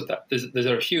well. So that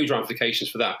there are huge ramifications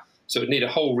for that. So it would need a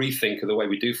whole rethink of the way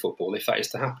we do football if that is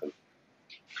to happen.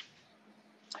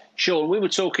 Sean, we were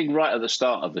talking right at the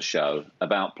start of the show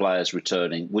about players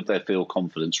returning. Would they feel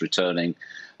confidence returning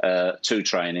to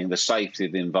training, the safety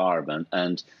of the environment?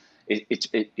 And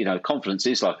confidence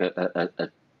is like a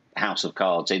house of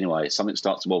cards anyway. If something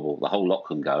starts to wobble, the whole lot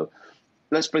can go.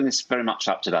 Let's bring this very much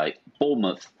up to date.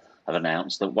 Bournemouth have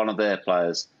announced that one of their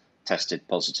players tested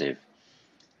positive.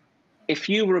 If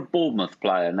you were a Bournemouth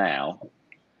player now,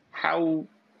 how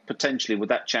potentially would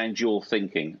that change your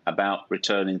thinking about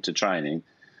returning to training?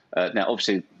 Now,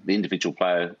 obviously, the individual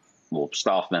player or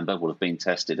staff member will have been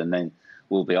tested and then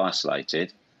will be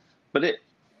isolated. But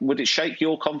would it shake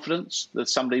your confidence that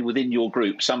somebody within your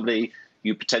group, somebody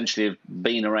you potentially have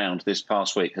been around this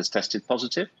past week, has tested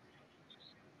positive?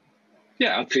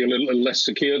 Yeah, I'd feel a little less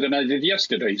secure than I did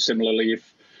yesterday. Similarly,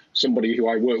 if somebody who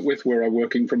I work with, were I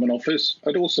working from an office,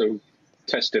 I'd also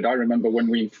tested. I remember when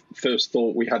we first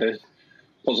thought we had a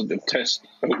positive test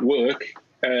at work,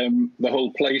 the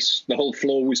whole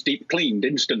floor was deep cleaned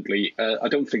instantly. I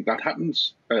don't think that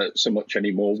happens so much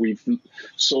anymore. We've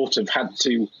sort of had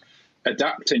to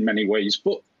adapt in many ways.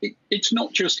 But it's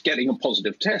not just getting a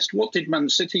positive test. What did Man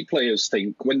City players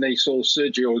think when they saw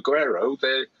Sergio Aguero,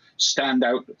 their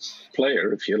standout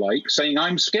player, if you like, saying,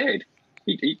 I'm scared?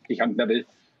 He hadn't had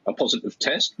a positive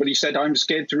test, but he said, I'm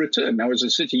scared to return. Now, as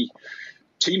a City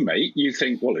teammate, you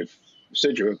think, well, if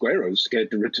Sergio Aguero's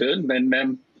scared to return,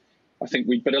 then I think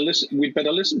we'd better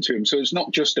listen to him. So it's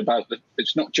not just about the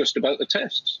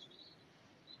tests.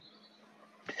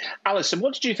 Alison,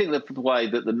 what did you think of the way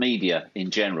that the media in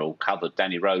general covered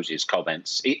Danny Rose's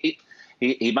comments? He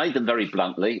made them very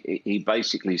bluntly. He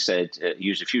basically said,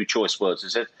 used a few choice words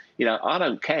and said, I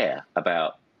don't care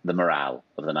about the morale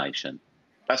of the nation.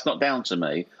 That's not down to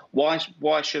me. Why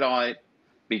should I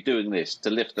be doing this to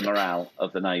lift the morale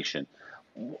of the nation?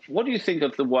 What do you think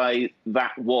of the way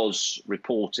that was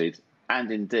reported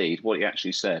and indeed what he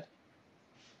actually said?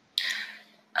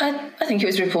 I think it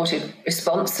was reported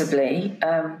responsibly,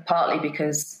 partly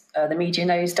because the media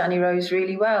knows Danny Rose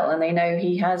really well and they know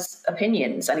he has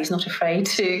opinions and he's not afraid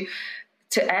to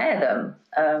air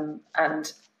them.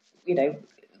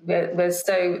 There's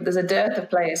a dearth of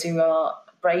players who are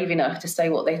brave enough to say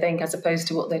what they think as opposed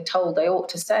to what they're told they ought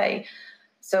to say.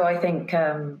 So I think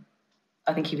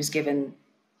he was given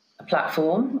a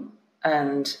platform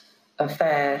and a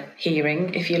fair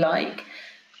hearing, if you like.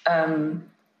 I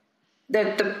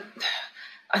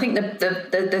think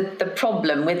the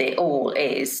problem with it all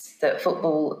is that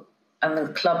football and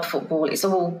the club football, it's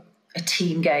all a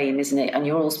team game, isn't it? And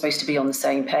you're all supposed to be on the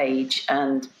same page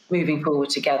and moving forward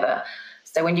together.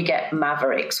 So when you get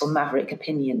mavericks or maverick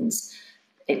opinions,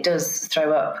 it does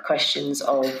throw up questions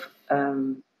of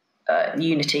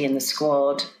unity in the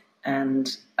squad.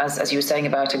 And as you were saying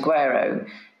about Aguero,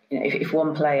 if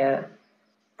one player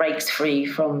breaks free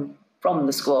from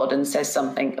the squad and says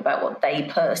something about what they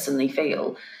personally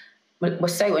feel, we're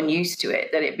so unused to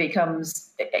it that it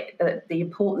becomes, the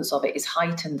importance of it is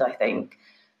heightened, I think.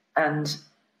 And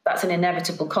that's an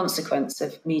inevitable consequence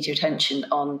of media attention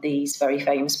on these very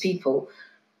famous people.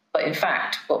 But in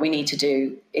fact, what we need to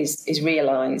do is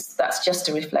realise that's just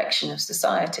a reflection of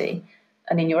society.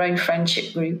 And in your own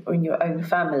friendship group or in your own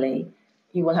family,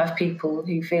 you will have people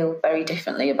who feel very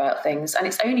differently about things. And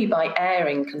it's only by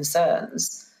airing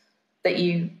concerns that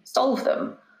you solve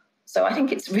them. So I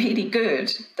think it's really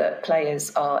good that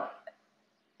players are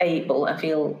able and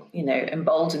feel,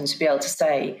 emboldened to be able to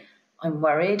say, I'm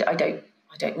worried, I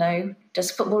don't know, does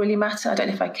football really matter? I don't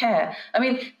know if I care. I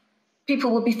mean,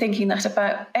 people will be thinking that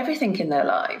about everything in their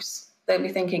lives. They'll be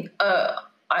thinking,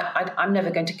 I'm never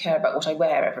going to care about what I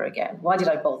wear ever again. Why did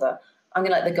I bother? I'm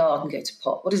going to let the garden go to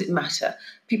pot. What does it matter?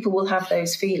 People will have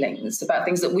those feelings about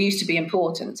things that we used to be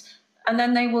important. And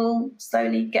then they will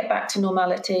slowly get back to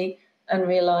normality and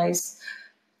realise,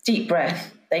 deep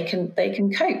breath, they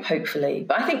can cope, hopefully.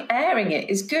 But I think airing it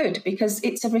is good because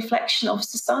it's a reflection of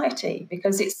society,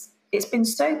 because it's been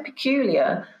so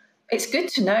peculiar. It's good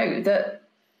to know that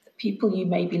the people you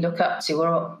maybe look up to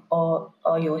or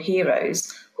are your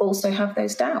heroes also have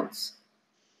those doubts.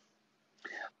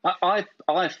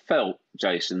 I felt,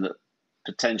 Jason, that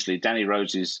potentially Danny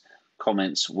Rose's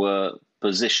comments were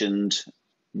positioned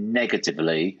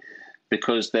negatively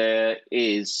because there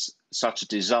is such a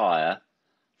desire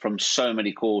from so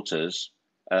many quarters,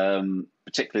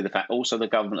 particularly also the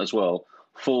government as well,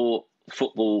 for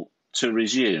football to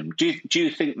resume. Do you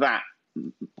think that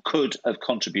could have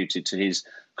contributed to his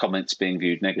comments being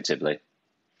viewed negatively?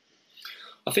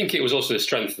 I think it was also the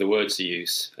strength of the words he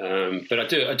used. But I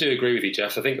do agree with you,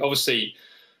 Jeff. I think obviously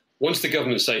once the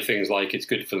government say things like it's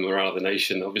good for the morale of the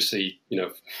nation, obviously,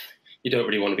 you don't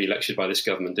really want to be lectured by this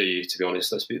government, do you? To be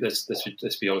honest, let's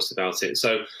be honest about it.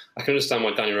 So I can understand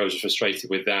why Danny Rose was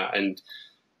frustrated with that. And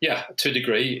yeah, to a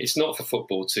degree, it's not for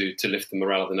football to lift the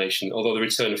morale of the nation. Although the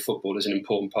return of football is an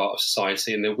important part of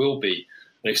society, and there will be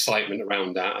an excitement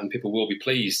around that, and people will be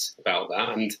pleased about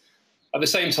that. And at the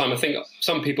same time, I think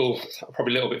some people are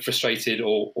probably a little bit frustrated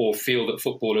or feel that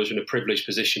footballers are in a privileged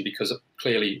position because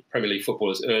clearly Premier League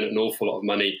footballers earn an awful lot of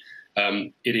money.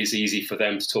 It is easy for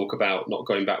them to talk about not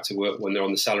going back to work when they're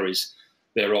on the salaries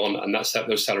they're on, and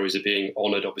those salaries are being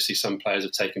honoured. Obviously, some players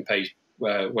have taken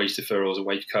wage deferrals and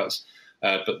wage cuts,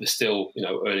 but they're still,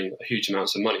 earning huge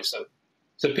amounts of money. So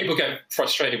people get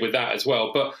frustrated with that as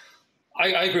well. But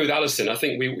I agree with Alison. I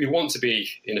think we want to be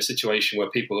in a situation where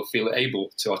people feel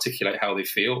able to articulate how they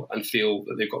feel and feel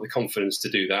that they've got the confidence to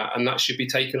do that, and that should be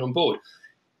taken on board.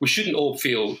 We shouldn't all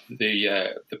feel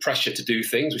the pressure to do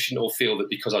things. We shouldn't all feel that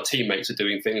because our teammates are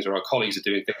doing things or our colleagues are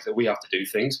doing things that we have to do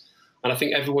things. And I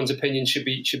think everyone's opinion should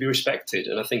be respected.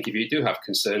 And I think if you do have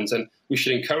concerns, then we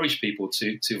should encourage people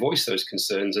to voice those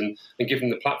concerns and give them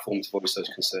the platform to voice those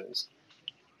concerns.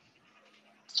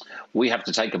 We have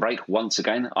to take a break once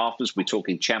again. Afterwards, we're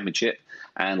talking Championship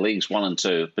and Leagues 1 and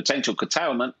 2, potential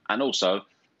curtailment and also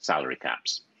salary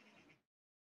caps.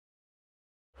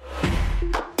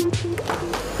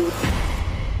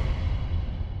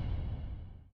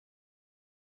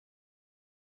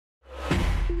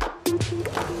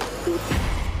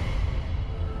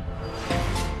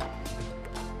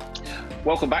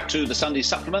 Welcome back to the Sunday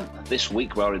Supplement. This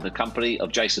week we're in the company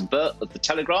of Jason Burt of The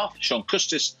Telegraph, Sean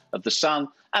Custis of The Sun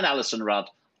and Alison Rudd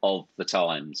of The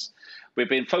Times. We've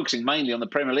been focusing mainly on the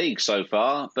Premier League so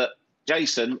far, but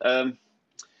Jason,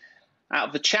 out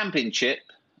of the Championship,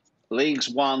 Leagues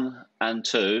 1 and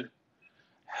 2,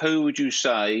 who would you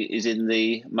say is in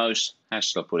the most, how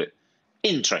should I put it,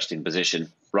 interesting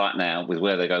position right now with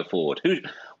where they go forward?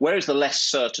 Where is the less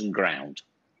certain ground?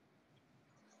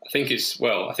 I think it's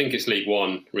League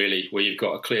 1, really, where you've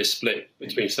got a clear split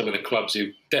between some of the clubs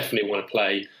who definitely want to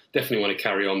play, definitely want to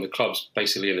carry on. The clubs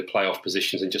basically in the playoff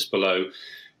positions and just below,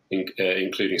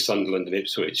 including Sunderland and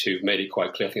Ipswich, who've made it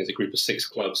quite clear. I think there's a group of 6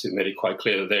 clubs who've made it quite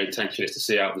clear that their intention is to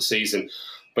see out the season.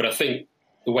 But I think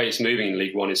the way it's moving in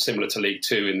League 1 is similar to League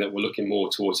 2 in that we're looking more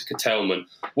towards a curtailment.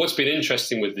 What's been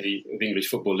interesting with the English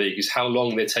Football League is how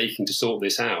long they're taking to sort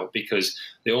this out, because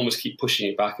they almost keep pushing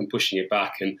it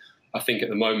back. And I think at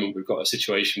the moment we've got a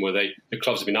situation where the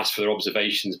clubs have been asked for their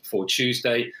observations before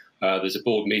Tuesday. There's a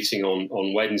board meeting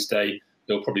on Wednesday.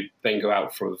 They'll probably then go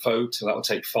out for a vote. So that will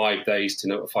take 5 days to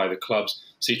notify the clubs.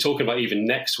 So you're talking about even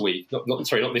next week, not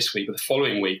this week, but the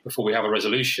following week before we have a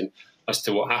resolution as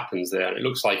to what happens there. And it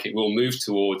looks like it will move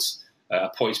towards a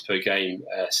points per game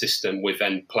system with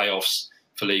then playoffs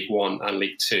for League 1 and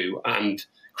League 2. And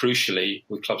crucially,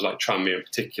 with clubs like Tranmere in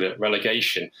particular,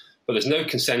 relegation. But there's no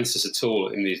consensus at all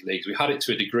in these leagues. We had it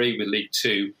to a degree with League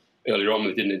 2 earlier on.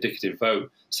 They did an indicative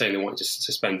vote saying they wanted to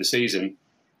suspend the season.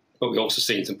 But we also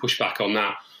seen some pushback on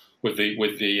that with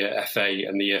the FA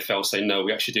and the EFL saying, no,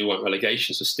 we actually do want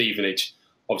relegation. So Stevenage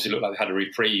obviously looked like they had a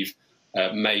reprieve,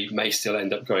 may still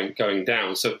end up going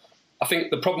down. So I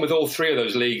think the problem with all 3 of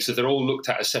those leagues is they're all looked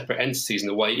at as separate entities in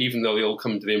a way, even though they all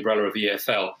come to the umbrella of the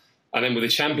EFL. And then with the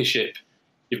Championship,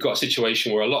 you've got a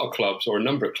situation where a lot of clubs, or a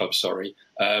number of clubs,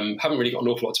 haven't really got an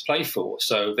awful lot to play for.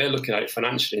 So they're looking at it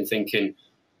financially and thinking,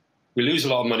 we lose a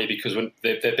lot of money because when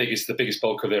the biggest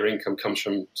bulk of their income comes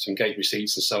from some gate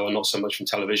receipts and so on, not so much from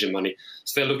television money.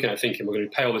 So they're looking at it thinking, we're going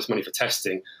to pay all this money for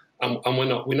testing, and we're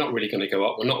not really going to go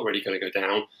up, we're not really going to go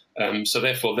down. So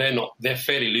therefore, they're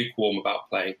fairly lukewarm about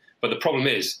playing. But the problem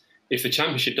is, if the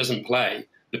Championship doesn't play,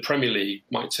 the Premier League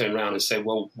might turn around and say,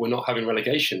 well, we're not having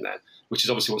relegation then, which is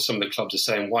obviously what some of the clubs are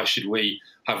saying. Why should we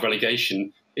have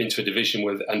relegation into a division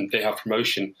and they have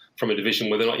promotion from a division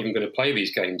where they're not even going to play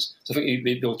these games? So I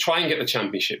think they'll try and get the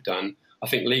Championship done. I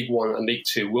think League One and League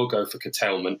Two will go for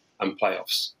curtailment and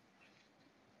playoffs.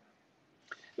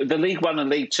 The League One and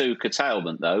League Two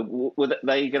curtailment, though, were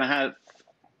they going to have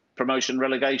promotion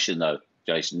relegation, though,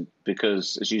 Jason?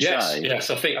 Because, as you say... Yes,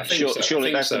 I think so.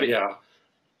 Surely that's so, yeah.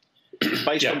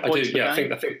 Based on points per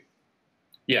game?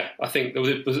 I think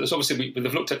there's obviously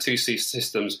they've looked at two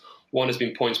systems. One has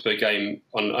been points per game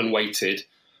unweighted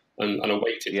and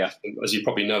unweighted. Yeah. As you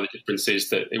probably know, the difference is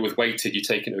that with weighted, you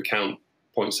take into account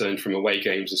points earned from away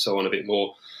games and so on a bit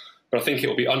more. But I think it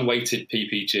will be unweighted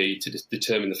PPG to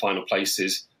determine the final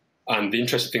places. And the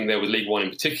interesting thing there with League One in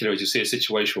particular is you see a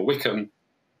situation where Wycombe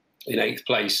in 8th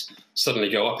place suddenly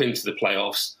go up into the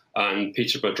playoffs and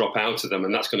Peterborough drop out of them,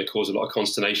 and that's going to cause a lot of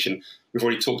consternation. We've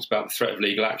already talked about the threat of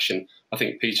legal action. I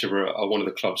think Peterborough are one of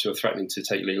the clubs who are threatening to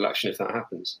take legal action if that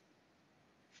happens.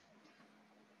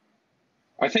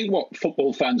 I think what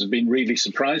football fans have been really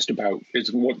surprised about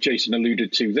is what Jason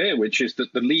alluded to there, which is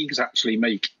that the leagues actually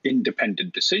make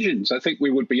independent decisions. I think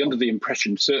we would be under the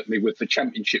impression, certainly with the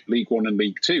Championship, League One and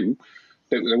League Two,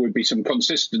 that there would be some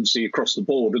consistency across the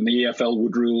board and the EFL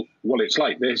would rule, well, it's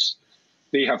like this.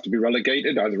 They have to be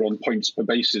relegated either on points per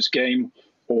basis game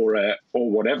or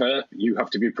whatever. You have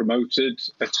to be promoted,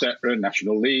 etc.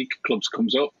 National League, clubs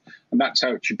comes up, and that's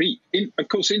how it should be. Of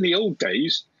course, in the old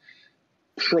days,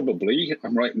 probably,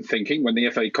 I'm right in thinking, when the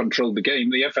FA controlled the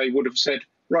game, the FA would have said,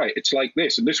 right, it's like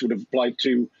this, and this would have applied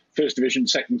to First Division,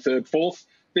 Second, Third, Fourth.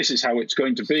 This is how it's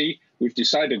going to be. We've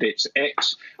decided it's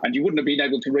X. And you wouldn't have been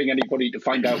able to ring anybody to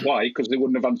find out why, because they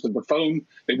wouldn't have answered the phone.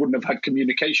 They wouldn't have had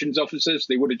communications officers.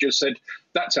 They would have just said,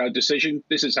 that's our decision.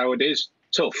 This is how it is.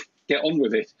 Tough. Get on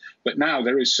with it. But now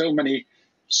there is so many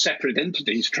separate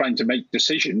entities trying to make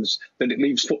decisions that it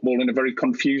leaves football in a very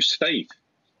confused state.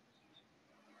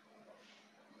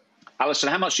 Alison,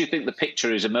 how much do you think the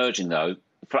picture is emerging, though,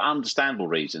 for understandable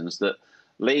reasons, that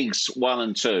Leagues 1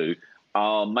 and 2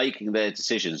 are making their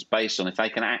decisions based on if they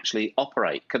can actually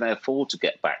operate? Can they afford to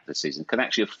get back this season? Can they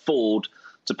actually afford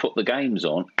to put the games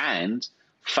on? And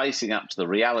facing up to the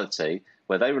reality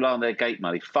where they rely on their gate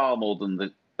money far more than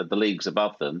the leagues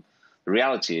above them, the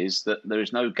reality is that there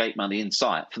is no gate money in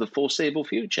sight for the foreseeable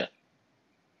future.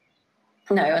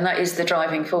 No, and that is the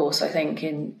driving force, I think,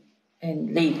 in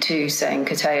League Two saying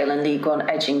curtail and League One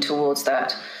edging towards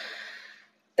that.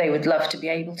 They would love to be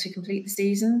able to complete the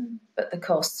season, but the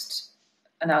cost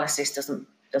analysis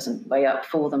doesn't weigh up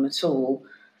for them at all.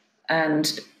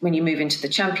 And when you move into the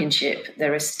Championship,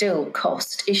 there are still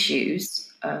cost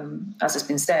issues, as has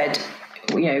been said.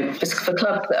 You know, for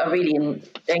clubs that are really in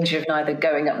danger of neither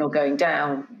going up nor going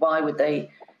down, why would they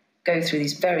go through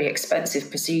these very expensive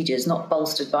procedures, not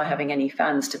bolstered by having any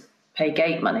fans to pay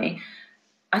gate money?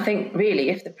 I think really,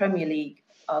 if the Premier League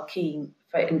are keen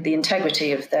for the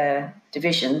integrity of their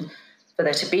division, for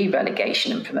there to be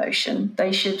relegation and promotion,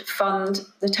 they should fund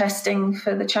the testing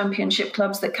for the Championship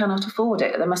clubs that cannot afford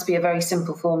it. There must be a very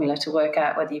simple formula to work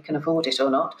out whether you can afford it or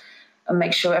not, and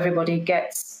make sure everybody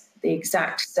gets the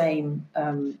exact same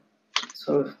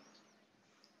sort of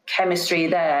chemistry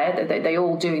there, that they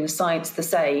all doing the science the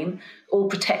same, all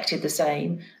protected the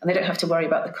same, and they don't have to worry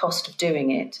about the cost of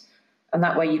doing it. And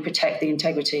that way you protect the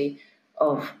integrity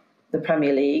of the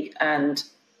Premier League, and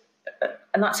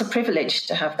that's a privilege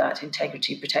to have that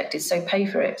integrity protected, so pay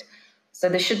for it. So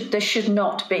there should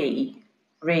not be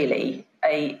really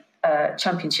a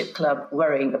Championship club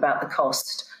worrying about the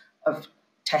cost of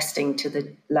testing to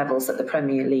the levels that the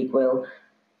Premier League will.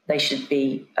 They should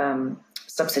be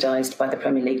subsidised by the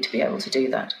Premier League to be able to do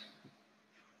that.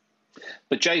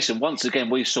 But Jason, once again,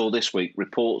 we saw this week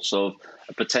reports of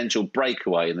a potential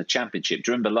breakaway in the Championship.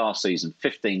 Do you remember last season,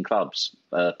 15 clubs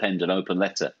penned an open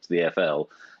letter to the EFL?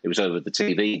 It was over the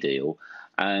TV deal.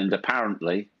 And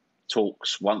apparently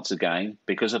talks once again,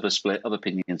 because of a split of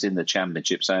opinions in the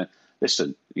Championship, saying,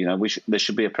 listen, you know, there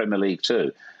should be a Premier League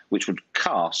too, which would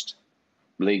cast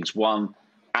Leagues 1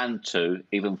 and 2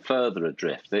 even further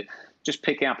adrift. Just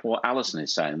picking up what Alison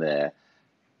is saying there,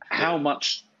 how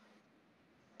much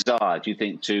desire do you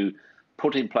think to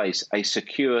put in place a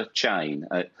secure chain,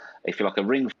 if you like, a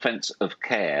ring fence of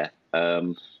care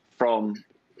from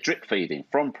drip feeding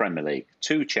from Premier League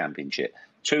to Championship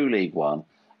to League One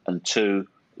and to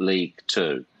League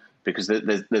Two? Because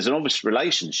there's an obvious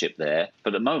relationship there,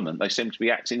 but at the moment they seem to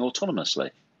be acting autonomously.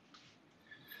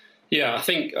 Yeah, I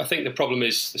think the problem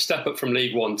is the step up from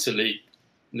League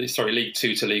League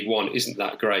Two to League One isn't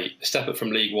that great. The step up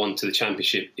from League One to the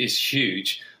Championship is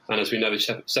huge, and as we know, the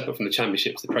step up from the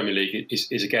Championship to the Premier League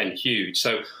is again huge.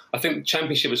 So I think the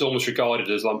Championship is almost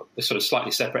regarded as like a sort of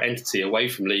slightly separate entity away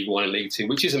from League One and League Two,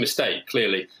 which is a mistake,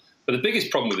 clearly. But the biggest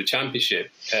problem with the Championship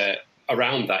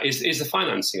around that is the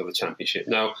financing of the Championship.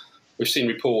 Now, we've seen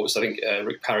reports, I think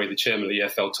Rick Parry, the chairman of the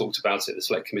EFL, talked about it at the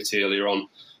Select Committee earlier on,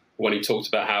 when he talked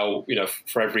about how,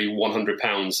 for every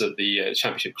 £100 that the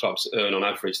Championship clubs earn on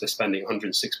average, they're spending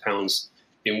 £106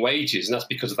 in wages. And that's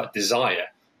because of that desire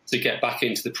to get back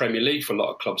into the Premier League for a lot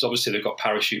of clubs. Obviously, they've got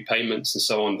parachute payments and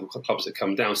so on, the clubs that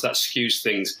come down. So that skews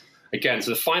things again.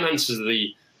 So the finances of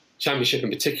the Championship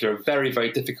in particular are very,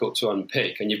 very difficult to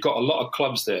unpick. And you've got a lot of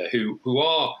clubs there who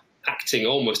are acting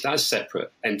almost as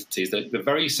separate entities. They're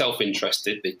very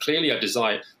self-interested. They clearly have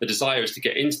desire. The desire is to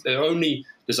get into. Their only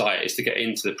desire is to get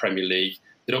into the Premier League.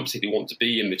 They don't particularly want to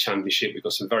be in the Championship. We've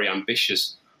got some very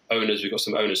ambitious owners. We've got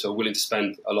some owners who are willing to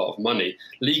spend a lot of money.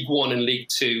 League One and League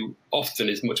Two often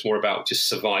is much more about just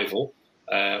survival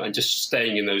and just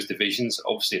staying in those divisions.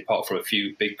 Obviously, apart from a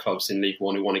few big clubs in League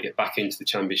One who want to get back into the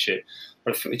Championship.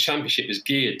 But I think the Championship is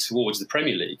geared towards the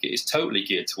Premier League. It is totally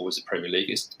geared towards the Premier League.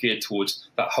 It's geared towards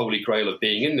that holy grail of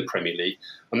being in the Premier League.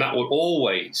 And that will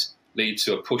always lead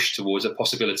to a push towards a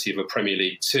possibility of a Premier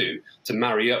League 2 to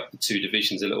marry up the two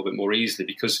divisions a little bit more easily.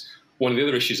 Because one of the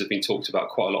other issues that have been talked about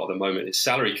quite a lot at the moment is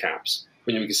salary caps.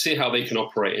 When we can see how they can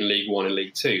operate in League One and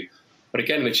League Two. But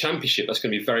again, in the Championship, that's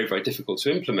going to be very, very difficult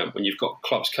to implement when you've got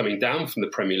clubs coming down from the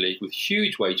Premier League with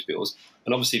huge wage bills.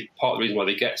 And obviously, part of the reason why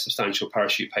they get substantial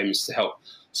parachute payments to help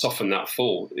soften that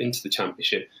fall into the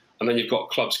Championship. And then you've got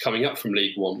clubs coming up from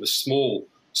League One with small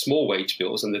wage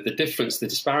bills. And the difference, the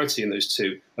disparity in those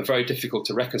two are very difficult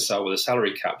to reconcile with a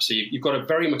salary cap. So you've got a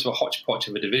very much of a hodgepodge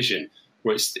of a division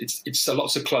where it's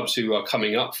lots of clubs who are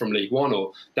coming up from League One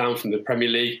or down from the Premier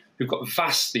League who've got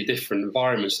vastly different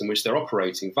environments in which they're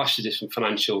operating, vastly different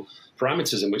financial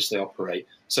parameters in which they operate.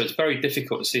 So it's very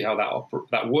difficult to see how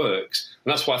that works.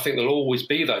 And that's why I think there'll always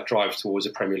be that drive towards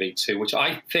a Premier League 2, which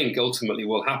I think ultimately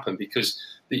will happen because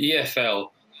the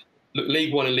EFL,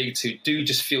 League One and League Two do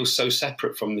just feel so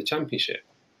separate from the Championship.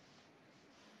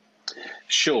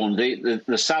 Sean,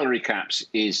 the salary caps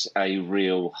is a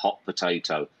real hot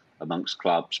potato amongst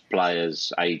clubs,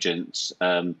 players, agents.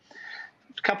 A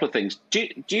couple of things. Do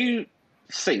you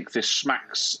think this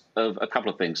smacks of a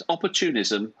couple of things?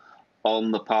 Opportunism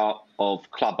on the part of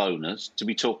club owners to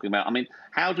be talking about, I mean,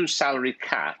 how do salary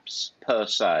caps per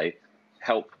se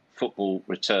help football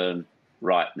return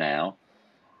right now?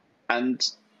 And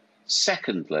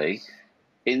secondly,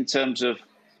 in terms of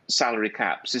salary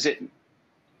caps, is it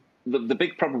the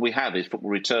big problem we have is football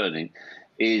returning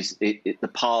is the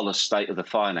parlous state of the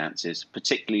finances,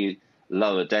 particularly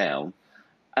lower down.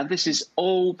 And this has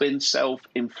all been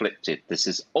self-inflicted. This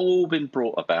has all been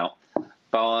brought about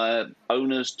by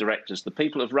owners, directors, the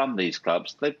people who have run these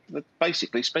clubs. They've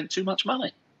basically spent too much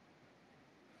money.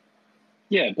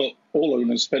 Yeah, but all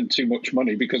owners spend too much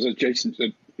money because, as Jason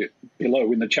said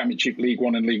below, in the Championship, League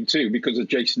One and League Two, because, as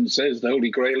Jason says, the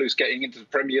Holy Grail is getting into the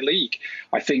Premier League.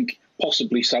 I think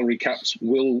possibly salary caps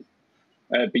will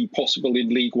be possible in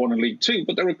League One and League Two,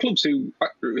 but there are clubs who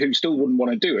still wouldn't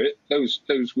want to do it. Those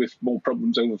with more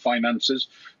problems over finances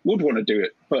would want to do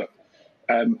it. But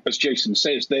as Jason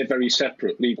says, they're very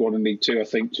separate, League One and League Two, I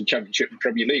think, to Championship and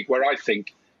Premier League, where I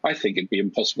think it'd be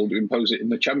impossible to impose it in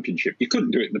the Championship. You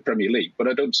couldn't do it in the Premier League, but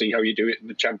I don't see how you do it in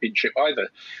the Championship either.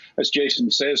 As Jason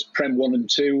says, Prem 1 and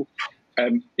 2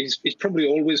 is probably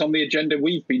always on the agenda.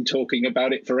 We've been talking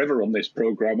about it forever on this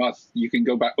programme. You can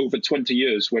go back over 20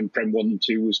 years when Prem 1 and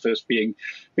 2 was first being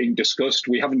discussed.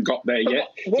 We haven't got there yet.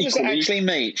 What does that actually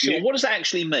mean? Sure. Yeah. What does that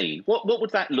actually mean? What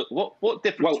would that look? What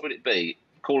difference would it be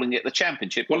calling it the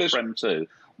Championship or Prem 2?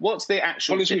 What's the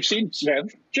actual difference? We've seen,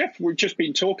 Jeff, we've just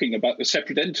been talking about the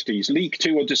separate entities. League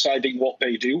Two are deciding what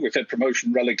they do with their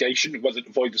promotion relegation, whether to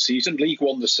avoid the season. League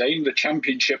One the same. The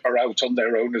Championship are out on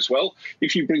their own as well.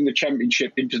 If you bring the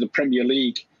Championship into the Premier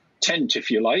League tent,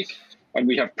 if you like, and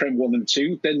we have Prem 1 and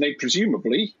 2, then they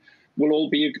presumably will all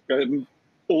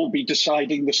be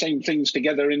deciding the same things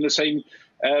together in the same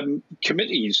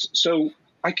committees. So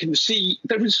I can see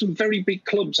there is some very big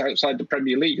clubs outside the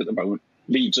Premier League at the moment.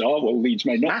 Leeds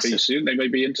may not be soon. They may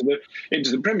be into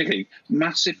the Premier League.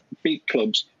 Massive, big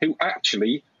clubs who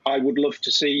actually I would love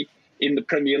to see in the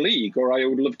Premier League, or I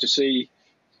would love to see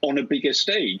on a bigger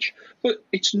stage. But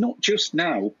it's not just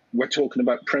now we're talking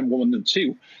about Prem 1 and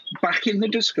 2. Back in the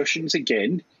discussions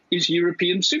again is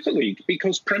European Super League,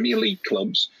 because Premier League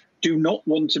clubs do not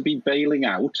want to be bailing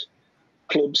out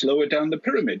clubs lower down the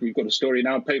pyramid. We've got a story in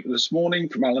our paper this morning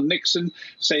from Alan Nixon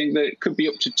saying that it could be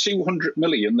up to 200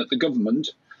 million that the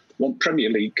government want Premier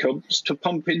League clubs to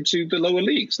pump into the lower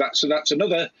leagues. That's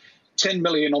another 10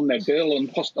 million on their bill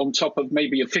on top of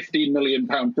maybe a 15 million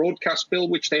pound broadcast bill,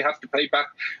 which they have to pay back.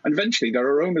 And eventually there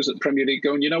are owners at the Premier League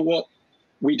going, you know what?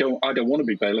 I don't want to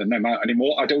be bailing them out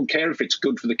anymore. I don't care if it's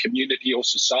good for the community or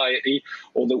society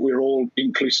or that we're all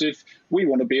inclusive. We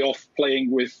want to be off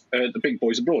playing with the big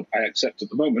boys abroad. I accept at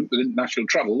the moment with international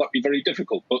travel, that'd be very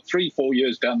difficult. But 3-4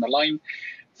 years down the line,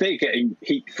 they're getting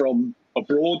heat from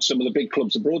abroad, some of the big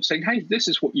clubs abroad saying, hey, this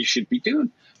is what you should be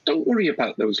doing. Don't worry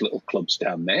about those little clubs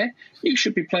down there. You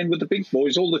should be playing with the big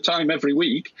boys all the time, every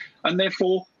week. And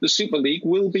therefore, the Super League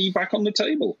will be back on the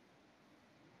table.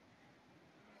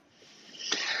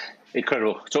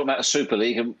 Incredible. Talking about a Super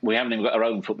League, and we haven't even got our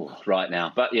own football right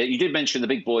now. But yeah, you did mention the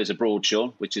big boys abroad,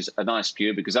 Sean, which is a nice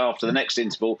cue, because after the next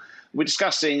interval, we're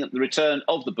discussing the return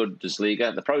of the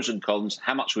Bundesliga, the pros and cons,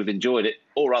 how much we've enjoyed it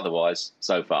or otherwise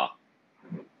so far.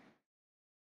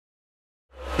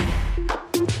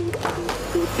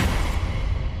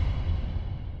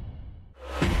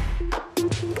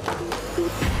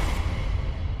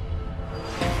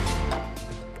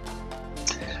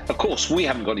 Of course, we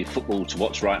haven't got any football to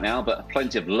watch right now, but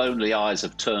plenty of lonely eyes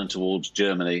have turned towards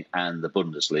Germany and the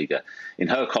Bundesliga. In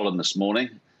her column this morning,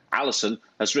 Alison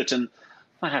has written,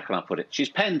 well, how can I put it? She's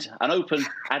penned an open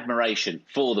admiration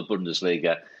for the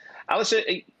Bundesliga. Alison,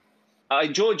 I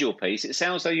enjoyed your piece. It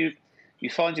sounds though you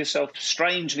find yourself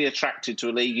strangely attracted to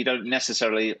a league you don't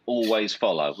necessarily always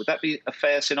follow. Would that be a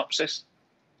fair synopsis?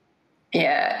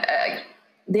 Yeah.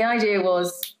 The idea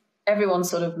was everyone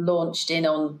sort of launched in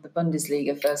on the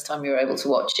Bundesliga first time we were able to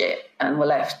watch it, and were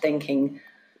left thinking,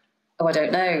 oh, I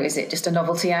don't know, is it just a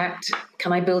novelty act?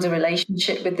 Can I build a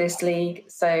relationship with this league?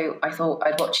 So I thought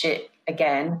I'd watch it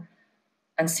again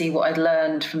and see what I'd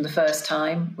learned from the first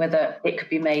time, whether it could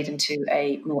be made into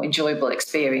a more enjoyable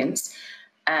experience,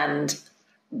 and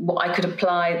what I could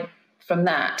apply from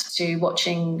that to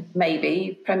watching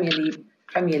maybe Premier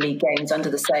League games under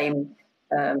the same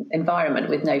environment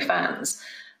with no fans.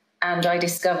 And I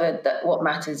discovered that what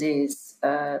matters is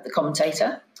the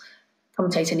commentator.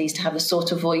 Commentator needs to have the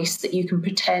sort of voice that you can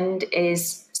pretend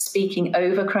is speaking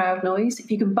over crowd noise.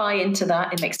 If you can buy into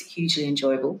that, it makes it hugely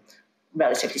enjoyable,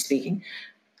 relatively speaking.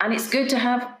 And it's good to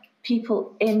have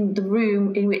people in the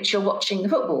room in which you're watching the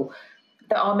football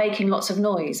that are making lots of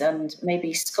noise and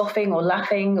maybe scoffing or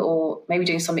laughing or maybe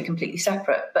doing something completely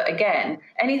separate. But again,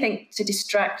 anything to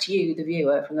distract you, the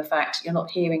viewer, from the fact you're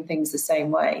not hearing things the same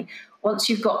way. Once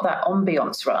you've got that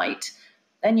ambience right,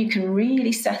 then you can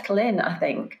really settle in, I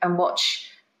think, and watch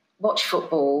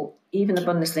football, even the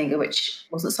Bundesliga, which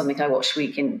wasn't something I watched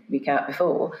week in, week out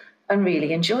before, and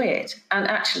really enjoy it. And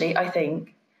actually, I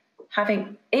think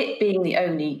having it being the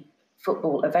only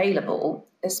football available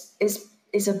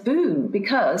is a boon,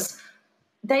 because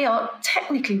they are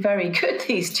technically very good,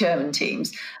 these German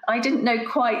teams. I didn't know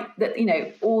quite that,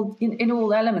 all in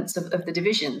all elements of the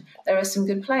division, there are some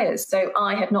good players. So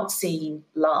I had not seen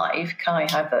live Kai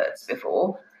Havertz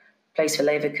before, plays for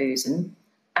Leverkusen,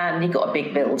 and he got a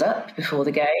big build-up before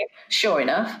the game. Sure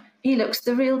enough, he looks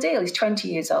the real deal. He's 20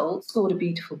 years old, scored a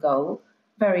beautiful goal,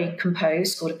 very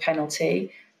composed, scored a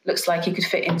penalty. Looks like he could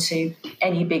fit into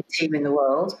any big team in the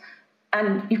world.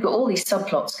 And you've got all these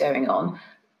subplots going on.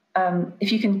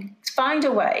 If you can find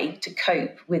a way to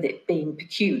cope with it being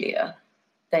peculiar,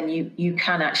 then you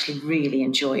can actually really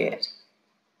enjoy it.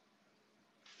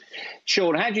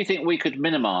 Sean, how do you think we could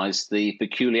minimise the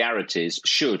peculiarities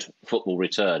should football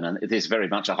return? And it is very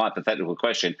much a hypothetical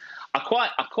question. I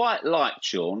quite liked,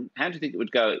 Sean. How do you think it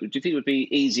would go? Do you think it would be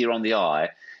easier on the eye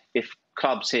if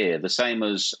clubs here, the same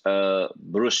as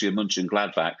Borussia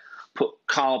Mönchengladbach, put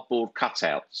cardboard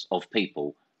cutouts of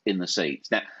people in the seats?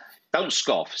 Now, don't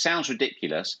scoff. Sounds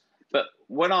ridiculous. But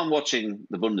when I'm watching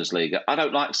the Bundesliga, I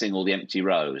don't like seeing all the empty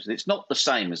rows. It's not the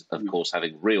same as, of course,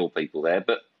 having real people there,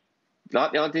 but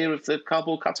like the idea of the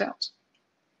cardboard cutouts.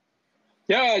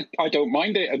 Yeah, I don't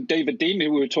mind it. And David Dean,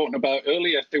 who we were talking about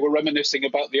earlier, they were reminiscing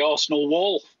about the Arsenal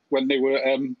wall when they were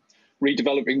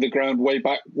redeveloping the ground way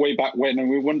back when, and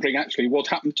we were wondering actually what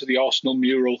happened to the Arsenal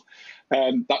mural.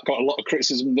 That got a lot of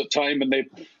criticism at the time, and they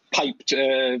piped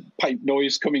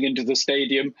noise coming into the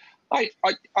stadium.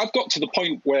 I've got to the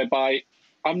point whereby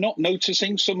I'm not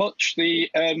noticing so much the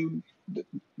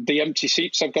empty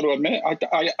seats. I've got to admit,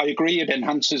 I agree it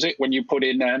enhances it when you put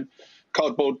in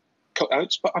cardboard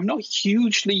cutouts, but I'm not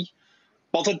hugely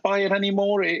bothered by it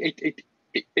anymore. It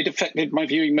affected my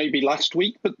viewing maybe last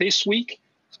week, but this week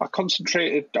I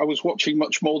concentrated. I was watching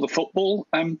much more the football.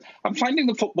 I'm finding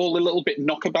the football a little bit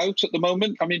knockabout at the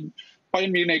moment. I mean,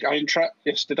 Bayern Munich Eintracht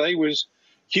yesterday was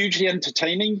hugely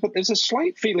entertaining, but there's a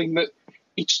slight feeling that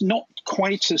it's not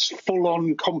quite as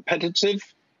full-on competitive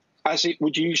as it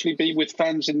would usually be with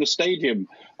fans in the stadium.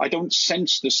 I don't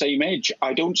sense the same edge.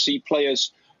 I don't see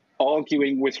players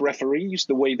arguing with referees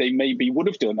the way they maybe would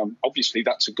have done. And obviously,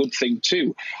 that's a good thing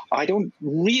too. I don't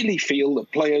really feel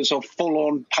that players are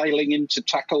full-on piling into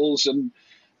tackles and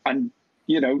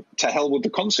to hell with the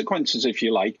consequences, if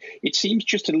you like. It seems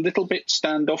just a little bit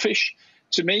standoffish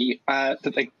to me,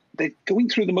 that they're going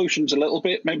through the motions a little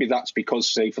bit. Maybe that's because,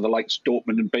 say, for the likes of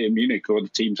Dortmund and Bayern Munich, or the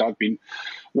teams I've been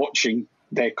watching,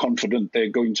 they're confident they're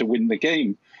going to win the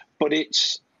game. But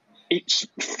it's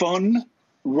fun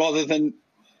rather than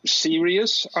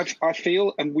serious, I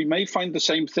feel, and we may find the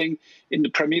same thing in the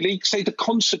Premier League. Say the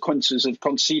consequences of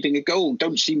conceding a goal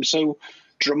don't seem so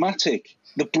dramatic.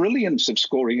 The brilliance of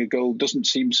scoring a goal doesn't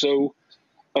seem so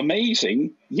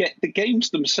amazing, yet the games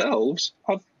themselves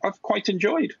I've quite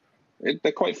enjoyed.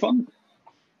 They're quite fun.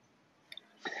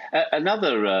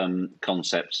 Another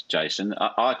concept, Jason,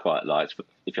 I quite liked,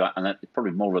 and that's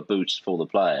probably more of a boost for the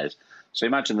players. So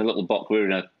imagine the little box.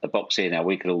 We're in a box here now.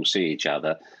 We could all see each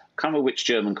other. I can't remember which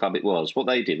German club it was. What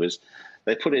they did was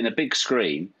they put in a big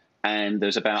screen, and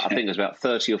there's about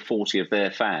 30 or 40 of their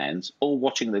fans all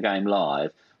watching the game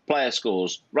live. Player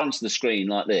scores, runs to the screen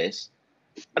like this,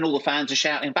 and all the fans are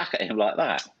shouting back at him like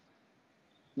that.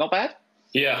 Not bad?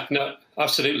 Yeah, no,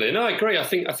 absolutely. No, I agree. I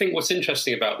think what's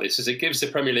interesting about this is it gives the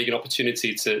Premier League an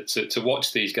opportunity to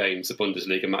watch these games, the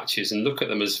Bundesliga matches, and look at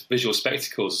them as visual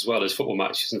spectacles as well as football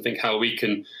matches, and think how we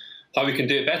can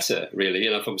do it better, really.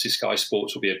 And obviously Sky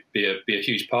Sports will be a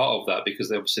huge part of that, because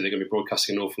they're going to be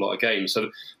broadcasting an awful lot of games.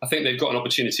 So I think they've got an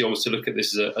opportunity almost to look at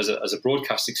this as a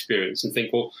broadcast experience and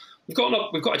think, well, we've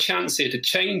got a chance here to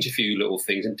change a few little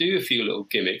things and do a few little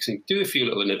gimmicks and do a few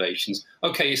little innovations.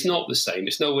 Okay, it's not the same.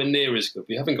 It's nowhere near as good.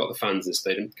 We haven't got the fans in the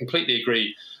stadium. Completely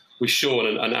agree with Sean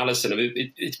and Alison. I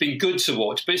mean, it's been good to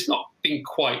watch, but it's not been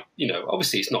quite,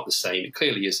 obviously it's not the same. It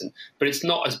clearly isn't. But it's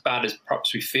not as bad as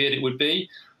perhaps we feared it would be.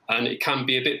 And it can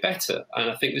be a bit better.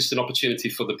 And I think this is an opportunity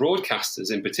for the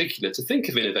broadcasters in particular to think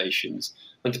of innovations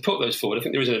and to put those forward. I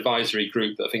think there is an advisory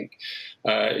group that I think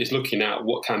is looking at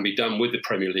what can be done with the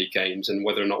Premier League games and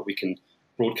whether or not we can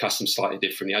broadcast them slightly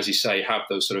differently. As you say, have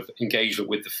those sort of engagement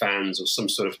with the fans or some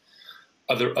sort of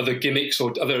other gimmicks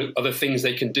or other things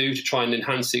they can do to try and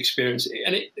enhance the experience.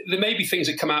 And there may be things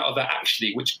that come out of that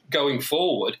actually, which going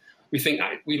forward, we think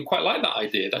we quite like that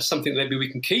idea. That's something maybe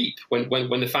we can keep when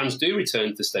the fans do return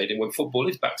to the stadium, when football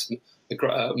is back to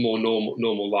a more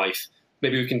normal life.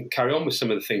 Maybe we can carry on with some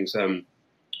of the things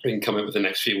we can come up with the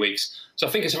next few weeks. So I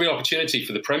think it's a real opportunity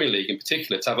for the Premier League in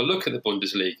particular to have a look at the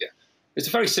Bundesliga. It's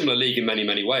a very similar league in many,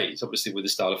 many ways, obviously with the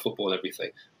style of football and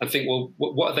everything. And think, well,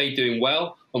 what are they doing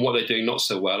well and what are they doing not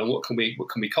so well, and what can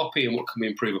we copy and what can we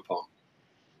improve upon?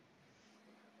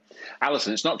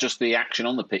 Alison, it's not just the action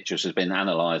on the pitches has been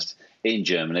analysed in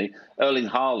Germany. Erling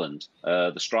Haaland,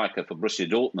 the striker for Borussia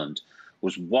Dortmund,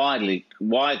 was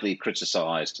widely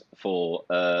criticised for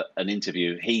an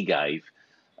interview he gave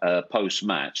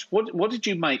post-match. What did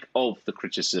you make of the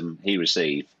criticism he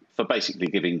received for basically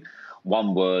giving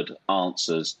one-word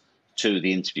answers to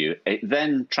the interview? It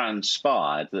then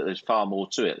transpired that there's far more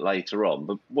to it later on.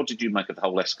 But what did you make of the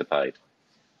whole escapade?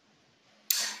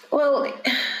 Well,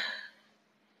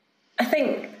 I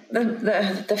think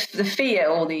the fear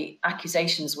or the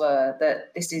accusations were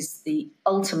that this is the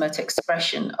ultimate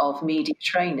expression of media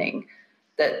training,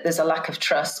 that there's a lack of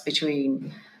trust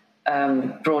between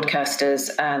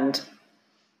broadcasters and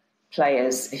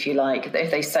players, if you like. If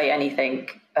they say anything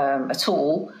at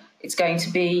all, it's going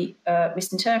to be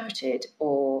misinterpreted,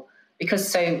 or because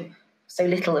so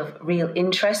little of real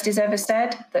interest is ever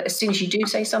said, that as soon as you do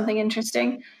say something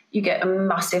interesting, you get a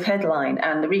massive headline,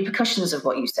 and the repercussions of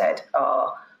what you said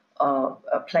are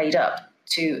played up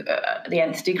to the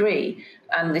nth degree.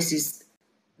 And this is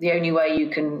the only way you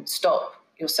can stop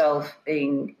yourself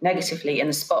being negatively in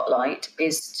the spotlight,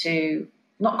 is to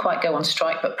not quite go on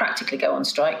strike, but practically go on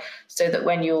strike, so that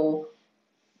when you're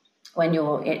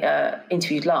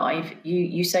interviewed live,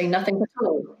 you say nothing at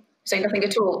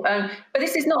all. But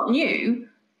this is not new.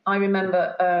 I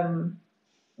remember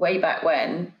way back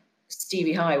when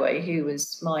Stevie Highway, who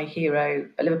was my hero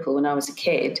at Liverpool when I was a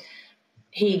kid,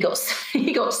 he got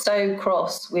so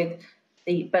cross with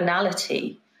the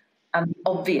banality and the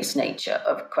obvious nature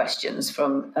of questions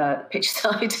from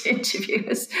pitchside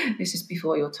interviewers. This is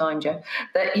before your time, Jeff.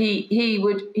 That he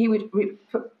would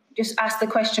just ask the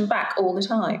question back all the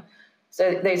time.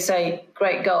 So they'd say,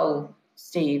 "Great goal,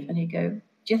 Steve," and he'd go,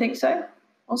 "Do you think so?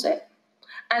 Was it?"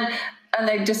 And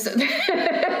they just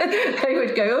they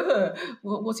would go,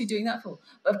 "Oh, what's he doing that for?"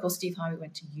 But of course, Steve Harvey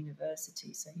went to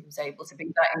university, so he was able to be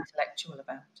that intellectual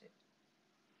about it.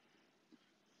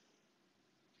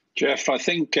 Jeff, I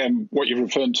think what you're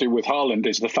referring to with Haaland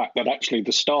is the fact that actually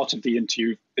the start of the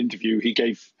interview he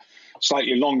gave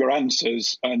slightly longer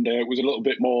answers and was a little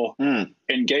bit more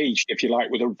engaged, if you like,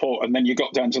 with the report. And then you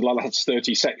got down to the last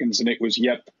 30 seconds and it was,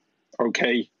 yep,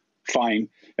 okay, fine,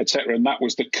 etc. And that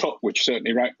was the cut, which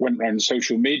certainly went around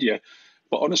social media.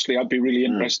 But honestly, I'd be really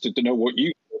interested to know what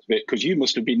you thought of it, because you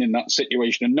must have been in that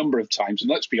situation a number of times. And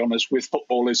let's be honest, with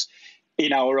footballers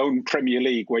in our own Premier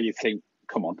League, where you think,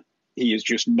 come on, he is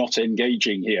just not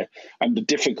engaging here. And the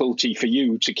difficulty for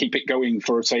you to keep it going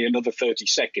for, say, another 30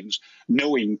 seconds,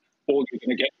 knowing all you're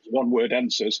going to get is one-word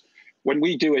answers. When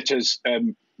we do it as,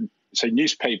 say,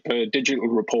 newspaper, digital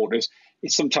reporters,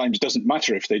 it sometimes doesn't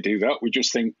matter if they do that. We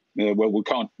just think, well,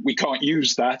 we can't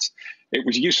use that. It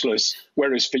was useless.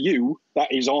 Whereas for you,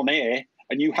 that is on air,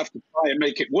 and you have to try and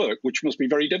make it work, which must be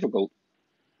very difficult.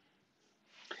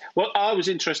 Well, I was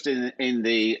interested in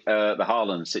the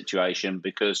Haaland situation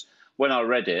because when I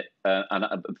read it,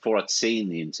 and before I'd seen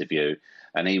the interview,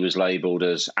 and he was labelled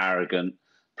as arrogant,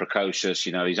 precocious,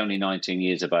 he's only 19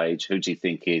 years of age, who do you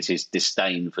think he is? His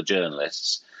disdain for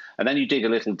journalists. And then you dig a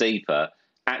little deeper.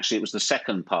 Actually, it was the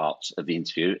second part of the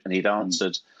interview, and he'd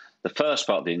answered the first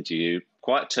part of the interview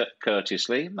quite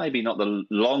courteously, maybe not the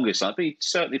longest, but he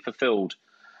certainly fulfilled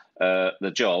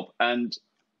the job. And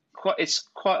it's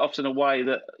quite often a way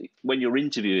that when you're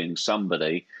interviewing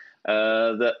somebody,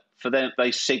 that for them, they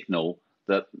signal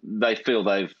that they feel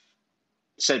they've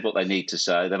said what they need to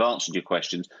say, they've answered your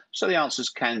questions, so the answers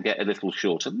can get a little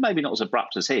shorter. Maybe not as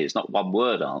abrupt as his, not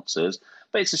one-word answers,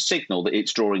 but it's a signal that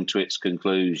it's drawing to its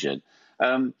conclusion.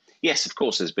 Yes, of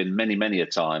course, there's been many a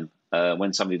time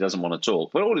when somebody doesn't want to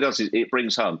talk, but all it does is it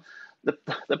brings home.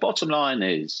 The bottom line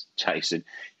is, Jason,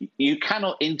 you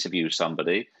cannot interview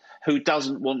somebody who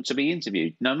doesn't want to be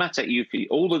interviewed. No matter,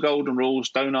 all the golden rules,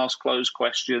 don't ask closed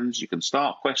questions, you can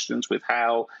start questions with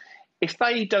how. If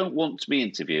they don't want to be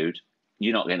interviewed,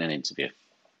 you're not getting an interview.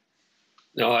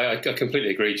 No, I completely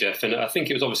agree, Jeff. And I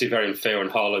think it was obviously very unfair on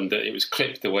Haaland that it was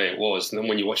clipped the way it was. And then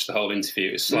when you watch the whole interview,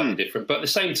 it was slightly different. But at the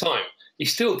same time, he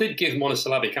still did give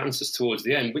monosyllabic answers towards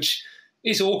the end, which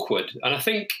is awkward. And I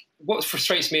think what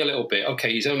frustrates me a little bit,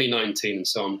 okay, he's only 19 and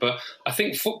so on, but I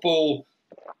think football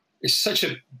is such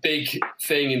a big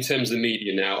thing in terms of the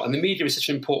media now, and the media is such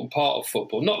an important part of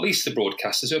football, not least the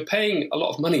broadcasters who are paying a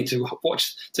lot of money to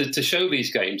watch, to show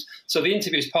these games. So the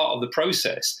interview is part of the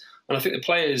process, and I think the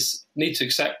players need to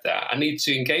accept that and need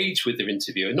to engage with their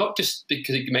interviewer, not just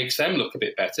because it makes them look a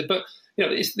bit better, but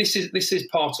this is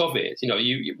part of it.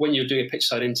 When you're doing a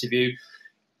pitchside interview,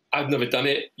 I've never done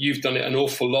it. You've done it an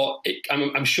awful lot.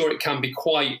 I'm sure it can be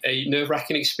quite a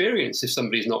nerve-wracking experience if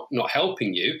somebody's not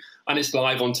helping you, and it's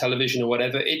live on television or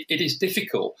whatever. It is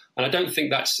difficult, and I don't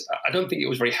think it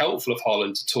was very helpful of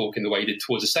Haaland to talk in the way he did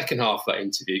towards the second half of that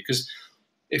interview. Because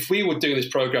if we were doing this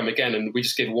program again and we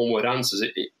just give one-word answers,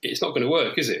 it's not going to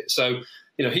work, is it? So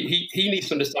he needs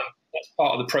to understand that's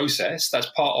part of the process. That's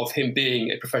part of him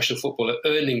being a professional footballer,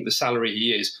 earning the salary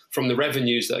he is from the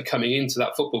revenues that are coming into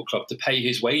that football club to pay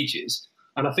his wages.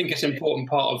 And I think it's an important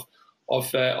part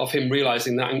of him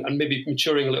realising that and maybe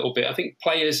maturing a little bit. I think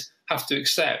players have to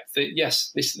accept that,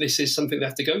 yes, this is something they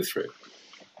have to go through.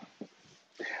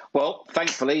 Well,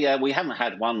 thankfully, we haven't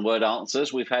had one-word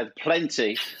answers. We've had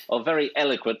plenty of very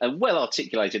eloquent and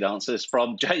well-articulated answers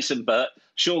from Jason Burt,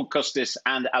 Sean Custis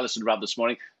and Alison Rudd this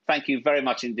morning. Thank you very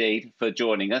much indeed for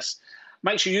joining us.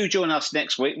 Make sure you join us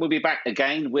next week. We'll be back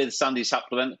again with Sunday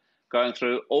Supplement, going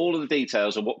through all of the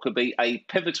details of what could be a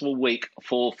pivotal week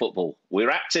for football.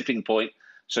 We're at tipping point,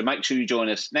 so make sure you join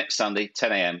us next Sunday,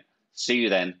 10 a.m. See you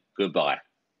then. Goodbye.